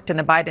worked in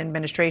the Biden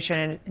administration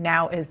and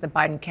now is the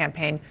Biden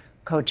campaign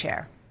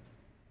co-chair.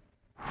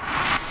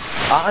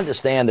 I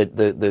understand that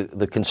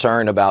the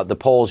concern about the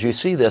polls. You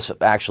see this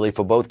actually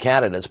for both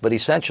candidates, but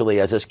essentially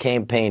as this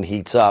campaign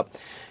heats up,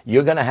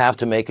 you're going to have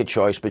to make a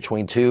choice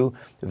between two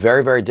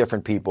very, very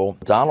different people.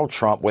 Donald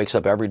Trump wakes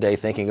up every day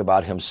thinking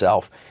about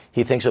himself.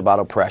 He thinks about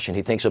oppression.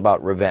 He thinks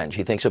about revenge.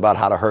 He thinks about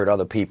how to hurt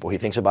other people. He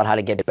thinks about how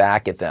to get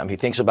back at them. He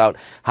thinks about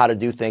how to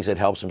do things that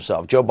helps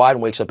himself. Joe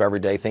Biden wakes up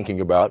every day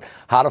thinking about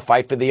how to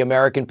fight for the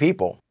American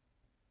people.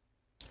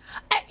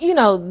 You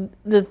know,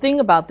 the thing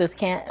about this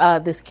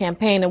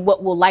campaign and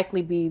what will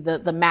likely be the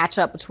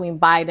matchup between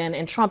Biden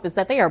and Trump is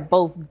that they are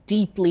both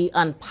deeply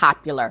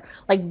unpopular.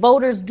 Like,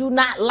 voters do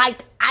not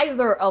like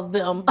either of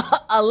them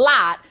a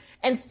lot.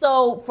 And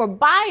so for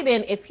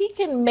Biden, if he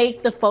can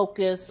make the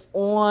focus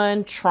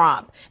on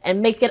Trump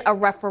and make it a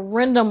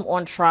referendum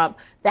on Trump,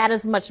 that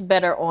is much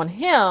better on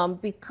him,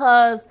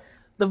 because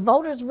the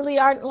voters really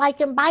aren't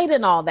liking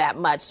Biden all that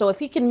much. So if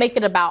he can make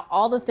it about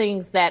all the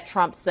things that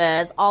Trump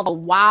says, all the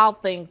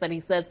wild things that he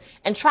says,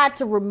 and try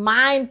to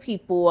remind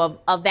people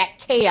of that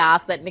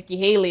chaos that Nikki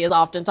Haley is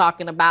often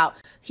talking about,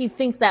 he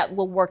thinks that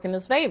will work in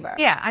his favor.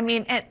 Yeah, I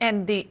mean,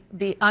 and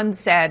the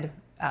unsaid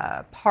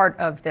part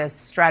of this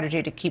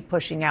strategy to keep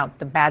pushing out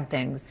the bad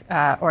things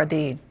or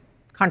the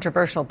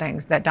controversial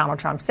things that Donald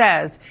Trump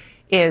says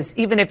is,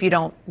 even if you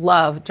don't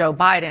love Joe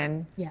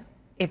Biden,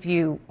 if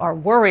you are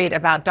worried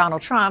about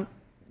Donald Trump,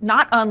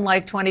 not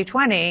unlike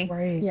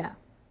 2020,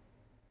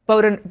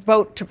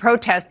 vote to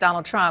protest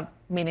Donald Trump,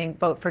 meaning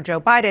vote for Joe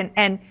Biden.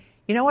 And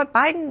you know what?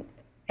 Biden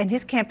and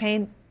his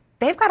campaign,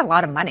 they've got a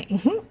lot of money.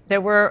 Mm-hmm.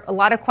 There were a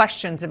lot of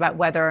questions about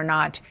whether or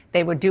not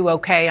they would do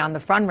okay on the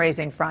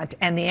fundraising front.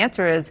 And the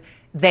answer is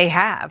they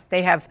have.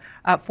 They have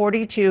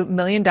 $42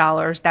 million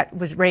that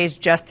was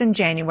raised just in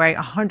January,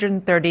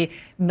 $130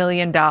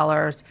 million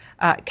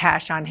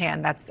cash on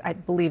hand. That's, I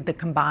believe, the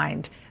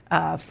combined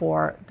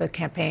for the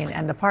campaign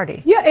and the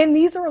party. Yeah, and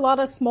these are a lot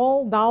of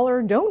small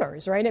dollar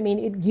donors, right? I mean,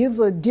 it gives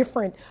a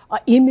different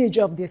image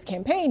of this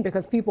campaign,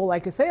 because people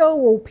like to say, oh,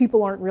 well,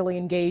 people aren't really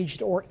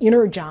engaged or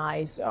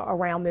energized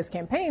around this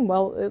campaign.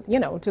 Well, you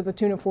know, to the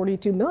tune of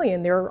 42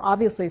 million, there are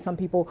obviously some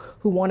people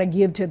who want to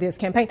give to this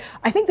campaign.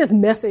 I think this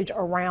message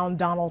around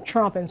Donald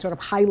Trump and sort of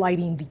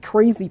highlighting the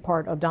crazy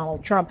part of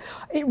Donald Trump,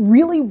 it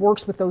really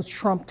works with those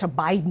Trump to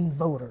Biden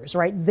voters,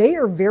 right? They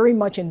are very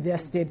much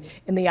invested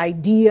in the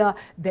idea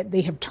that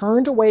they have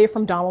turned away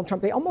from Donald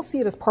Trump. They almost see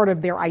it as part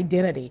of their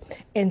identity.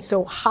 And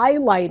so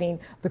highlighting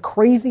the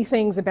crazy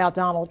things about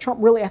Donald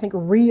Trump really, I think,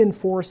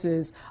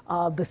 reinforces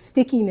the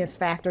stickiness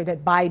factor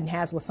that Biden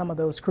has with some of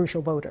those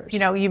crucial voters. You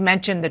know, you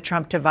mentioned the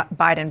Trump to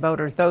Biden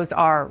voters. Those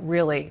are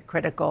really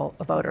critical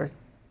voters.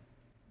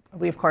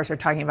 We, of course, are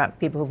talking about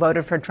people who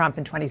voted for Trump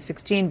in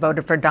 2016,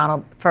 voted for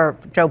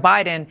Joe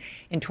Biden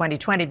in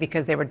 2020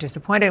 because they were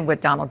disappointed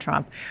with Donald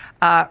Trump.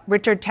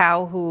 Richard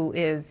Tao, who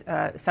is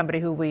somebody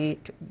who we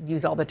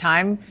use all the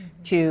time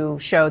to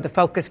show the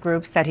focus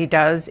groups that he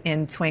does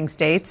in swing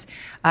states,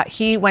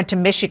 he went to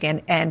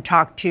Michigan and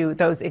talked to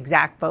those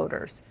exact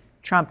voters,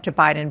 Trump to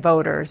Biden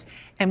voters.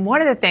 And one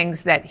of the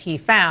things that he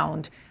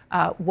found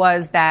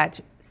was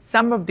that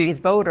some of these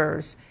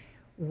voters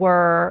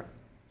were,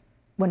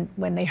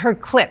 when they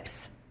heard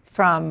clips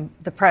from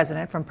the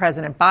president, from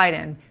President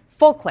Biden,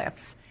 full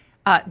clips,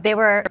 they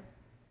were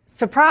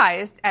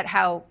surprised at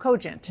how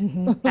cogent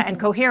and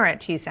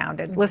coherent he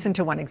sounded. Listen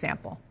to one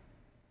example.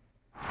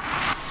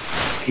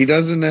 He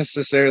doesn't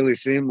necessarily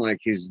seem like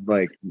he's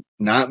like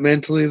not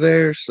mentally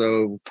there.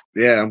 So,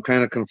 yeah, I'm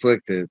kind of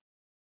conflicted.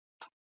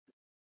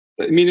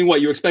 Meaning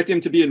what? You expect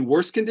him to be in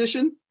worse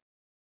condition?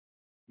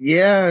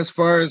 Yeah, as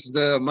far as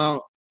the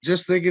amount.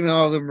 Just thinking of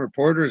all them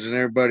reporters and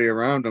everybody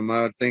around him,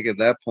 I would think at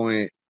that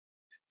point,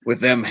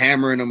 with them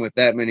hammering him with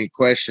that many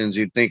questions,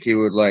 you'd think he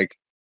would like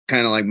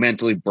kind of like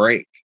mentally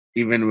break,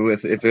 even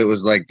with if it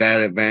was like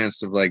that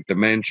advanced of like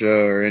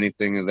dementia or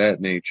anything of that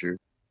nature.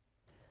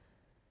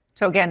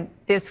 So again,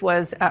 this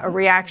was a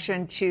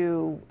reaction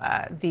to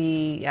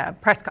the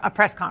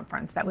press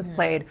conference that was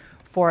played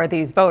for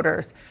these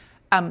voters.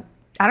 I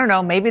don't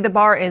know, maybe the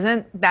bar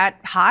isn't that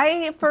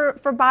high for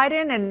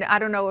Biden, and I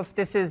don't know if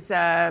this is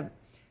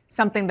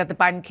something that the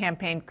Biden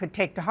campaign could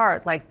take to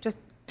heart, like just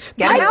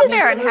get him out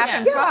there and have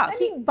him talk. I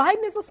mean,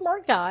 Biden is a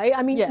smart guy.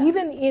 I mean,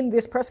 even in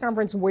this press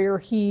conference where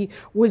he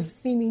was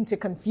seeming to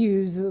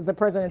confuse the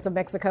presidents of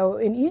Mexico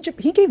and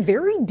Egypt, he gave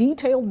very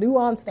detailed,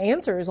 nuanced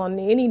answers on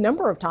any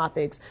number of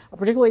topics,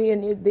 particularly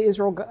in the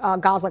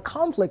Israel-Gaza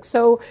conflict.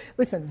 So,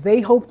 listen,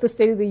 they hope the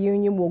State of the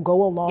Union will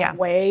go a long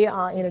way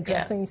in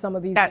addressing some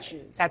of these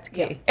issues. That's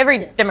key.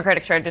 Every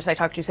Democratic strategist I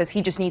talk to says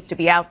he just needs to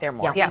be out there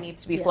more. He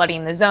needs to be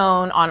flooding the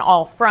zone on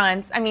all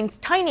fronts. I mean,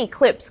 tiny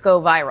clips go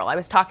viral. I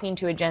was talking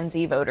to a Gen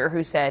Z voter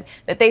who said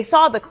that they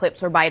saw the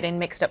clips where Biden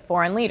mixed up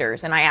foreign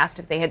leaders. And I asked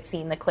if they had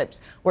seen the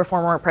clips where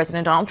former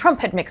President Donald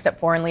Trump had mixed up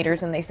foreign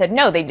leaders. And they said,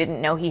 no, they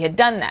didn't know he had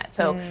done that.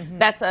 So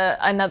that's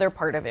another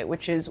part of it,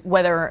 which is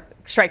whether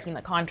striking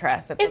the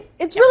contrast.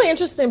 It's really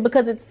interesting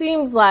because it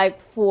seems like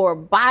for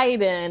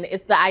Biden,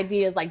 it's the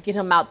idea is like get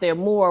him out there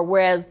more.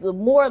 Whereas the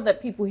more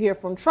that people hear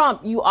from Trump,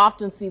 you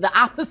often see the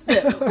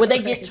opposite where they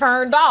get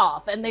turned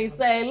off and they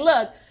say,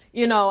 look,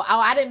 you know,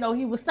 I didn't know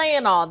he was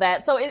saying all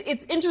that. So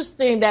it's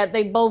interesting that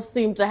they both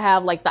seem to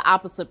have like the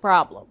opposite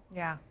problem.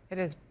 Yeah, it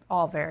is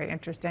all very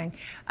interesting.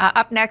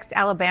 Up next,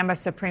 Alabama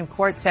Supreme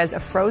Court says a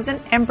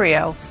frozen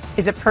embryo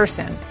is a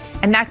person,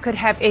 and that could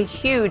have a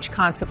huge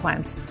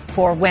consequence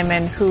for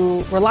women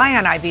who rely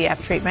on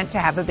IVF treatment to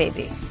have a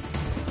baby.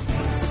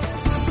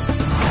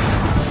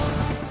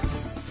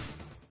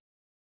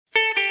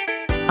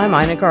 I'm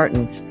Ina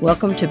Garten.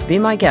 Welcome to Be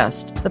My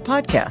Guest, the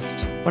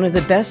podcast. One of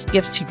the best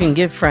gifts you can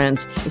give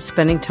friends is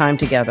spending time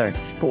together.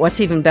 But what's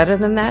even better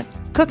than that?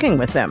 Cooking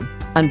with them.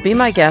 On Be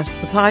My Guest,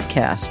 the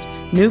podcast,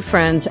 new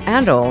friends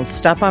and old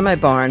stop by my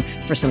barn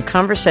for some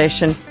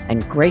conversation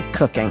and great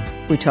cooking.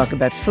 We talk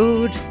about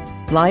food,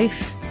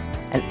 life,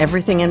 and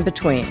everything in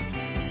between.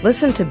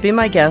 Listen to Be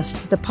My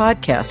Guest, the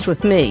podcast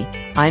with me,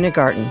 Ina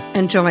Garten,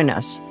 and join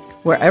us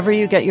wherever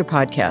you get your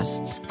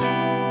podcasts.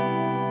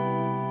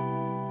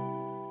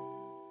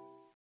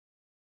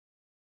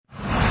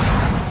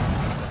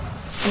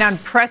 An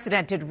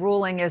unprecedented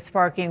ruling is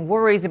sparking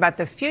worries about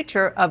the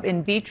future of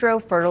in vitro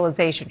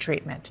fertilization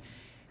treatment.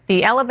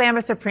 The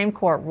Alabama Supreme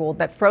Court ruled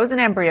that frozen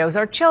embryos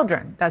are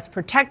children, thus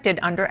protected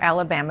under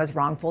Alabama's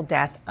Wrongful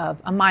Death of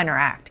a Minor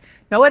Act.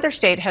 No other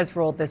state has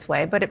ruled this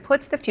way, but it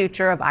puts the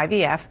future of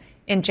IVF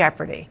in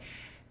jeopardy.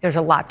 There's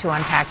a lot to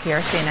unpack here.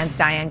 CNN's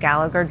Diane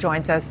Gallagher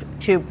joins us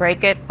to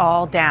break it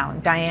all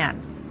down.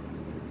 Diane.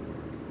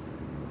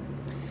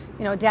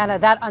 You know, Dana,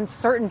 that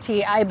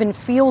uncertainty, I've been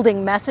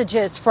fielding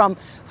messages from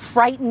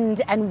frightened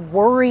and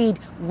worried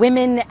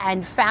women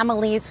and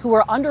families who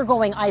are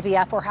undergoing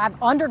IVF or have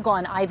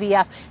undergone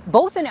IVF,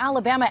 both in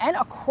Alabama and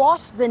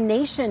across the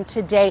nation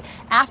today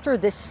after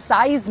this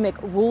seismic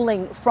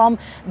ruling from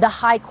the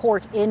high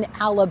court in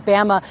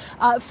Alabama.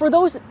 For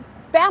those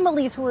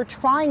families who are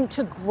trying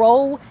to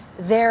grow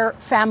their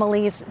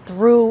families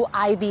through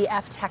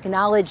IVF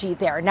technology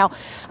there. Now,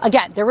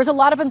 again, there was a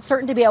lot of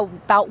uncertainty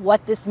about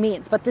what this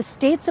means, but the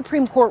state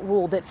Supreme Court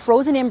ruled that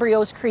frozen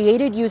embryos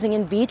created using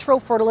in vitro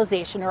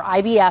fertilization, or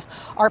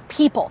IVF, are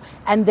people,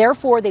 and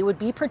therefore they would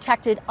be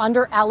protected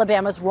under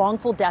Alabama's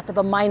Wrongful Death of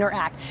a Minor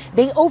Act.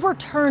 They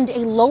overturned a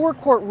lower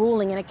court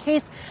ruling in a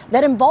case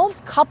that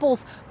involves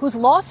couples whose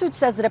lawsuit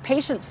says that a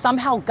patient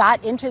somehow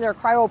got into their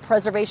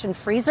cryopreservation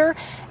freezer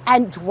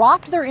and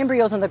dropped their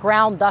embryos on the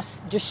ground,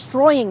 thus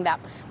destroying them.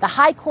 The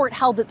high court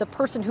held that the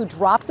person who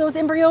dropped those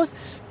embryos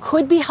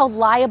could be held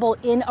liable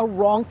in a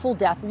wrongful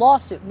death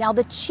lawsuit. Now,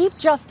 the Chief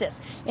Justice,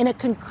 in a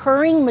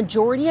concurring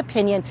majority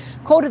opinion,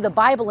 quoted the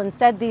Bible and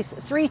said these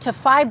 3 to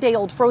 5 day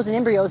old frozen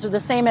embryos are the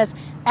same as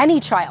any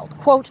child.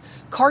 Quote,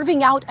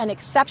 carving out an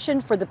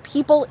exception for the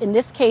people in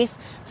this case,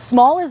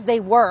 small as they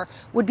were,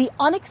 would be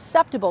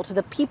unacceptable to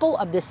the people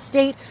of this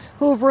state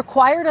who have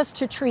required us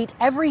to treat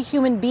every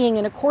human being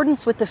in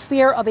accordance with the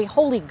fear of a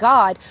holy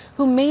God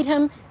who made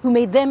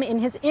them in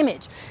his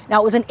image.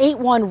 Now, it was an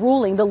 8-1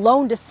 ruling. The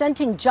lone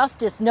dissenting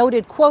justice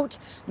noted, quote,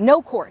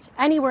 no court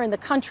anywhere in the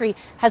country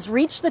has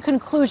reached the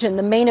conclusion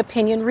the main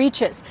opinion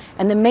reaches,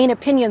 and the main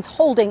opinion's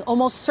holding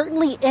almost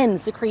certainly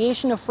ends the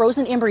creation of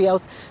frozen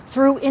embryos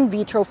through in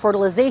vitro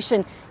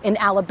fertilization in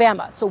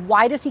Alabama. So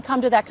why does he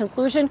come to that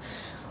conclusion?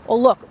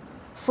 Well, look,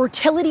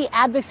 fertility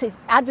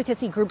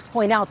advocacy groups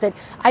point out that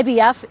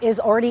IVF is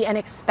already an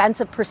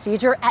expensive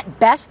procedure. At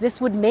best,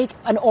 this would make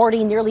an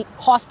already nearly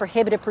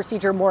cost-prohibitive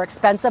procedure more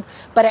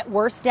expensive. But at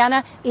worst,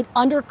 Dana, it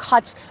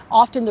undercuts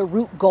often the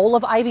root goal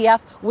of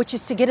IVF, which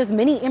is to get as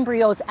many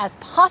embryos as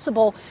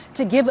possible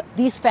to give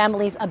these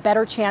families a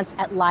better chance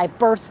at live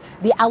births.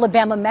 The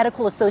Alabama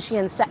Medical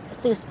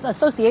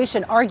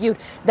Association argued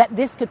that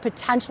this could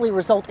potentially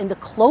result in the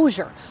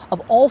closure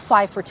of all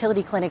 5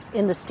 fertility clinics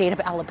in the state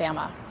of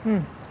Alabama.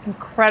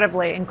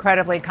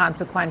 Incredibly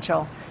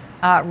consequential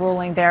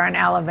ruling there in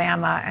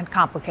Alabama, and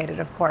complicated,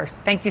 of course.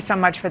 Thank you so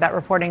much for that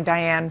reporting,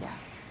 Diane. Yeah.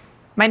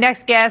 My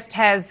next guest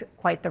has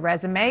quite the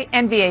resume.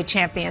 NBA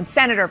champion,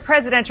 senator,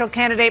 presidential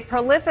candidate,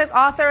 prolific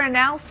author, and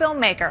now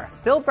filmmaker.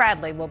 Bill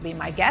Bradley will be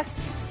my guest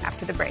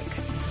after the break.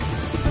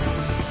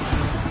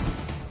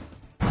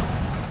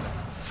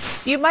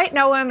 You might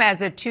know him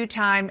as a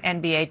 2-time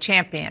NBA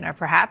champion, or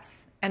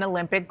perhaps an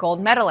Olympic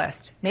gold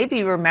medalist. Maybe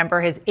you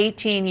remember his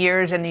 18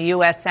 years in the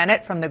U.S.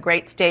 Senate from the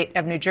great state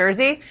of New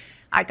Jersey.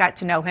 I got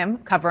to know him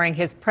covering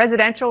his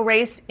presidential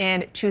race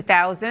in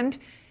 2000.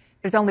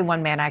 There's only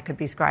one man I could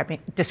be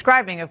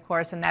describing, of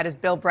course, and that is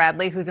Bill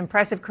Bradley, whose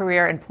impressive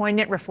career and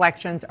poignant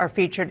reflections are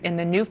featured in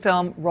the new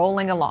film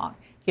Rolling Along.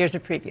 Here's a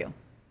preview.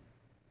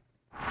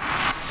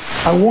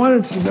 I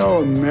wanted to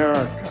know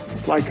America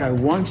like I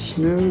once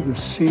knew the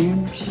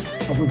seams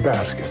of a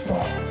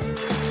basketball.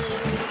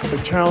 I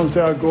challenged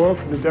Al Gore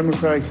for the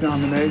Democratic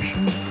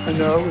nomination. I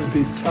know it would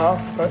be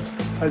tough, but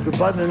as the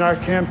button in our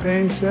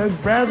campaign said,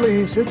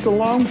 Bradley's hit the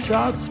long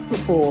shots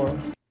before.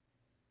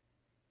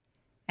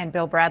 And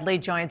Bill Bradley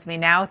joins me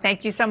now.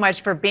 Thank you so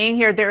much for being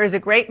here. There is a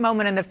great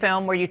moment in the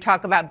film where you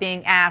talk about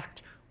being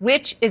asked,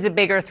 which is a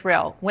bigger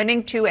thrill,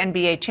 winning 2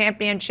 NBA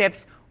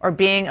championships or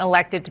being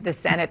elected to the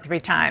Senate 3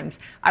 times?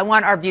 I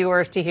want our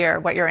viewers to hear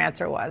what your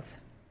answer was.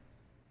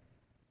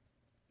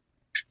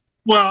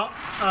 Well,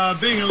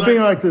 being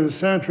elected to the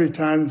Senate 3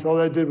 times, all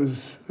that did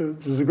was,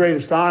 it was the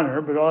greatest honor,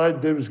 but all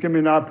that did was give me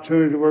an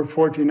opportunity to work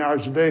 14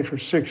 hours a day for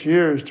 6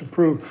 years to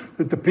prove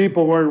that the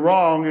people weren't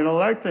wrong in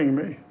electing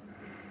me.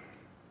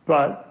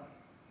 But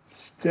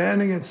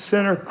standing at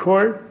center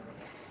court,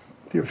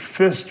 with your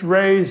fist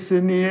raised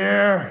in the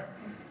air,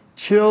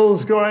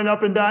 chills going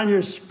up and down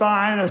your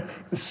spine,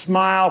 a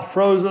smile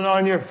frozen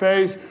on your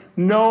face,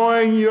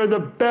 knowing you're the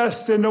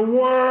best in the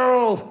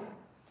world.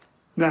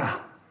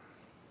 Now,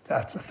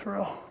 that's a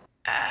thrill.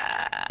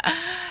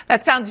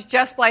 That sounds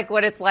just like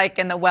what it's like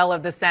in the well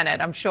of the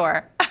Senate, I'm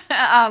sure.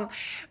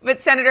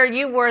 But Senator,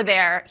 you were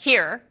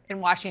here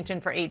in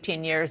Washington for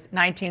 18 years,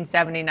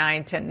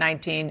 1979 to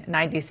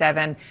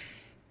 1997.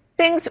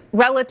 Things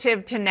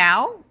relative to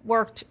now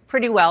worked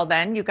pretty well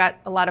then. You got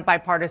a lot of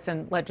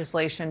bipartisan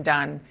legislation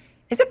done.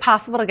 Is it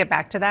possible to get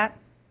back to that?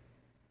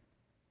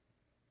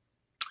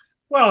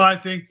 Well, I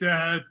think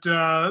that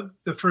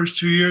the first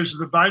 2 years of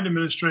the Biden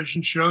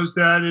administration shows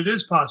that it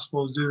is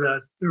possible to do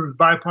that. There was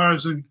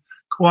bipartisan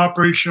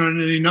cooperation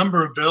on any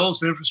number of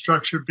bills,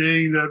 infrastructure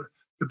being the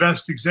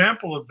best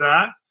example of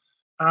that.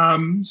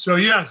 So,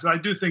 yes, I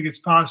do think it's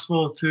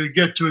possible to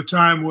get to a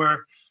time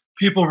where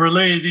people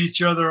relate to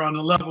each other on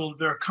the level of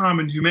their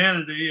common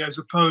humanity as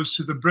opposed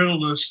to the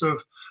brittleness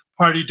of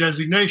party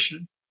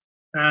designation.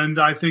 And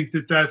I think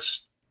that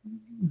that's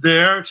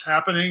there. It's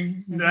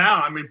happening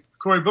now. I mean,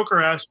 Cory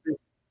Booker asked me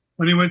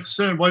when he went to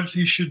Senate what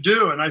he should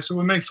do. And I said,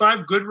 well, make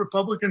 5 good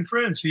Republican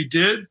friends. He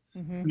did.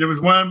 And there was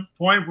one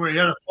point where he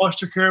had a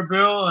foster care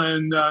bill,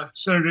 and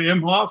Senator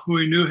Imhoff, who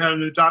he knew had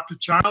an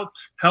adopted child,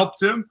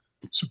 helped him,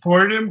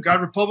 supported him, got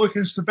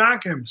Republicans to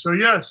back him. So,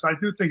 yes, I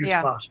do think it's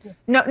possible.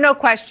 No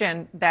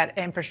question that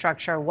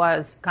infrastructure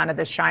was kind of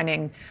the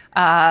shining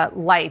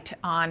light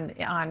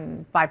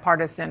on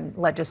bipartisan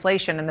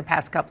legislation in the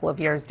past couple of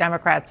years.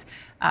 Democrats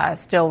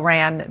still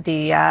ran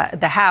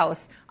the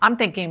House. I'm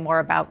thinking more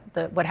about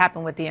what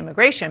happened with the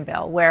immigration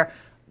bill, where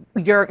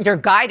your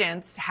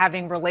guidance,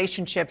 having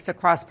relationships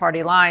across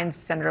party lines,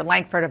 Senator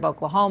Lankford of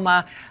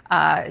Oklahoma,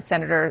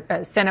 Senator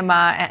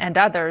Sinema, and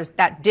others,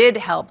 that did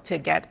help to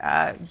get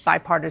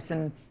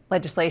bipartisan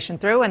legislation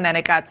through, and then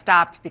it got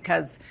stopped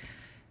because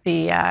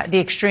the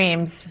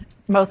extremes,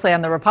 mostly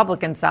on the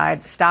Republican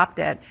side, stopped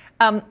it.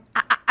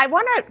 I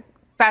want to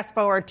fast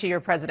forward to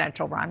your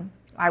presidential run.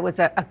 I was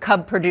a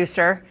Cub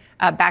producer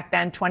back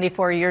then,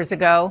 24 years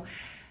ago,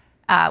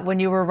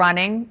 when you were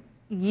running.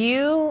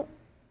 You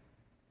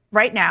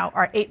right now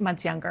are 8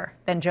 months younger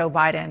than Joe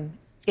Biden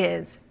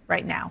is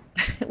right now,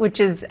 which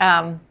is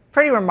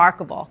pretty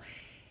remarkable.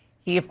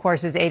 He, of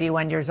course, is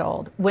 81 years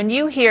old. When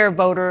you hear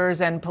voters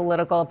and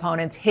political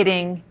opponents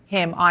hitting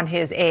him on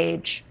his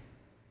age,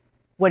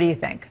 what do you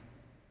think?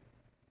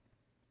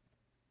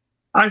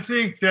 I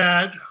think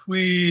that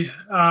when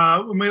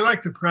we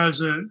elect the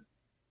president,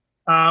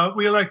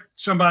 we elect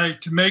somebody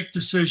to make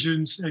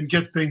decisions and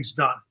get things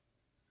done.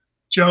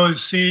 Joe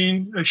has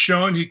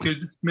shown he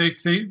could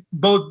do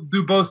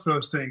both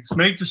those things,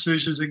 make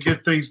decisions and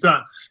get things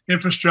done.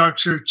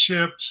 Infrastructure,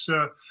 chips.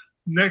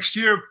 Next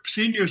year,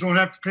 seniors won't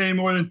have to pay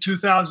more than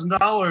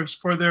 $2,000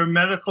 for their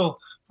medical,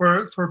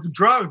 for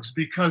drugs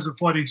because of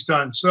what he's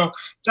done. So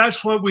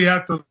that's what we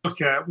have to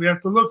look at. We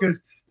have to look at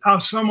how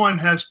someone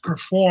has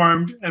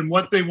performed and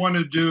what they want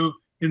to do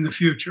in the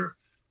future.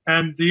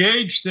 And the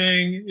age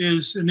thing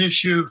is an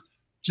issue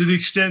to the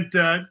extent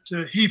that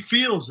he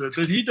feels it,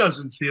 that he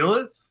doesn't feel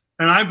it.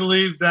 And I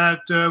believe that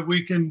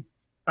we can,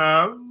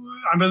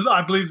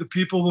 I believe the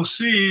people will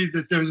see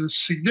that there's a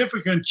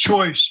significant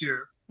choice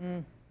here.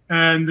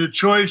 And the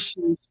choice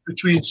is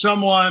between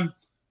someone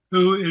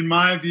who, in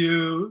my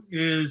view,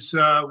 is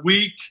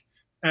weak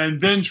and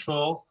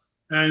vengeful,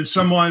 and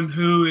someone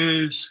who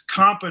is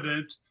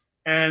competent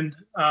and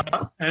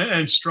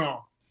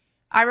strong.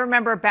 I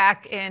remember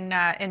back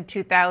in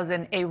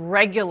 2000, a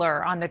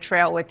regular on the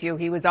trail with you.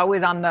 He was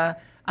always on the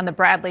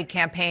Bradley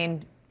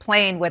campaign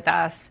plane with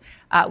us.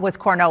 Was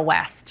Cornel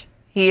West.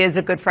 He is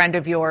a good friend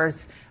of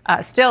yours,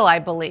 still, I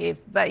believe.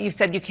 But you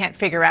said you can't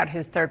figure out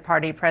his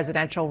third-party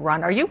presidential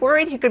run. Are you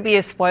worried he could be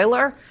a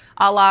spoiler,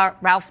 a la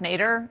Ralph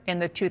Nader in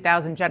the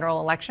 2000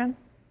 general election?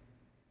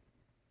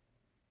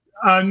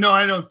 No,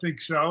 I don't think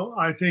so.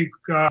 I think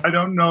I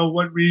don't know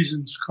what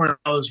reasons Cornel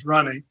is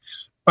running,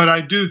 but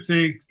I do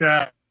think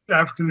that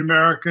African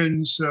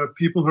Americans,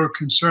 people who are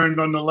concerned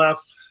on the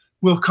left,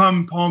 will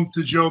come home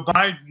to Joe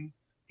Biden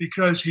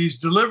because he's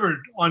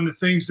delivered on the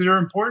things that are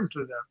important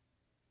to them.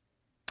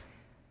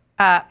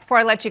 Before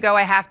I let you go,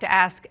 I have to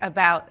ask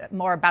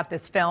more about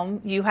this film.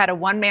 You had a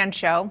one-man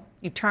show.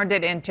 You turned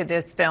it into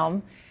this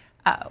film.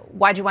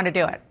 Why'd you want to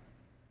do it?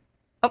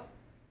 Oh,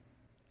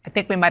 I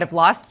think we might have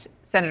lost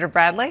Senator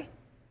Bradley.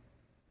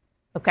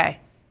 Okay,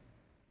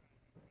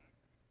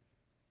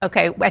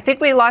 I think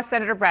we lost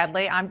Senator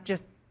Bradley. I'm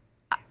just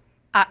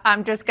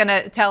going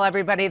to tell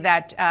everybody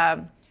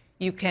that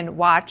you can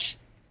watch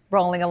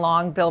Rolling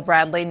Along, Bill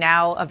Bradley,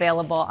 now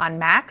available on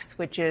Max,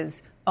 which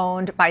is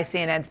owned by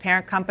CNN's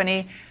parent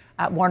company,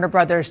 Warner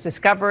Brothers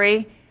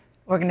Discovery.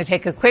 We're going to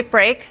take a quick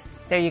break.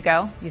 There you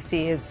go. You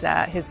see his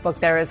book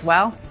there as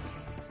well.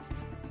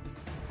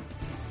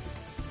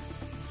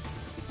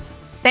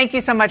 Thank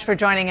you so much for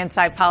joining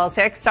Inside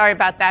Politics. Sorry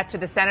about that to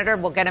the senator.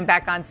 We'll get him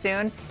back on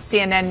soon.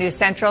 CNN News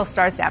Central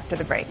starts after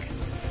the break.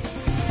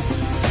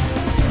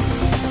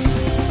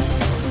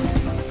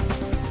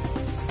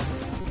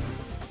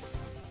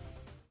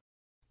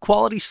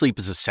 Quality sleep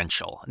is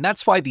essential, and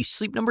that's why the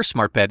Sleep Number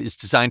Smart Bed is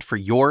designed for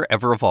your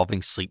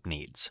ever-evolving sleep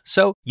needs.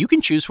 So you can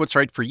choose what's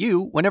right for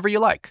you whenever you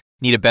like.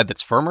 Need a bed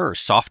that's firmer or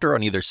softer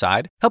on either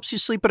side? Helps you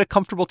sleep at a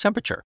comfortable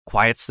temperature.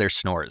 Quiets their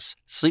snores.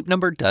 Sleep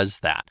Number does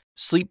that.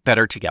 Sleep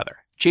better together.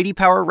 J.D.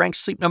 Power ranks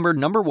Sleep Number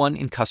 #1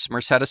 in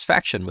customer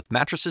satisfaction with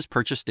mattresses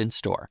purchased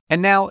in-store.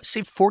 And now,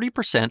 save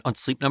 40% on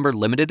Sleep Number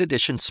limited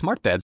edition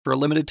smart beds for a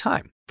limited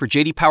time. For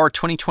J.D. Power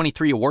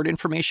 2023 award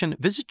information,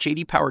 visit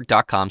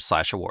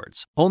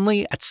jdpower.com/awards.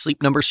 Only at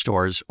Sleep Number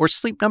stores or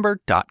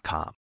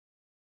sleepnumber.com.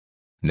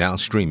 Now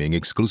streaming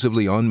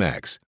exclusively on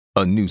Max,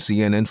 a new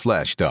CNN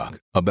Flash doc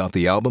about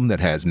the album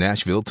that has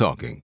Nashville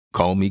talking,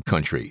 Call Me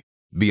Country.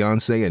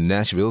 Beyoncé and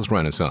Nashville's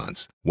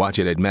Renaissance. Watch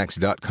it at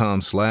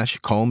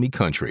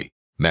max.com/callmecountry.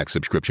 Max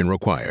subscription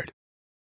required.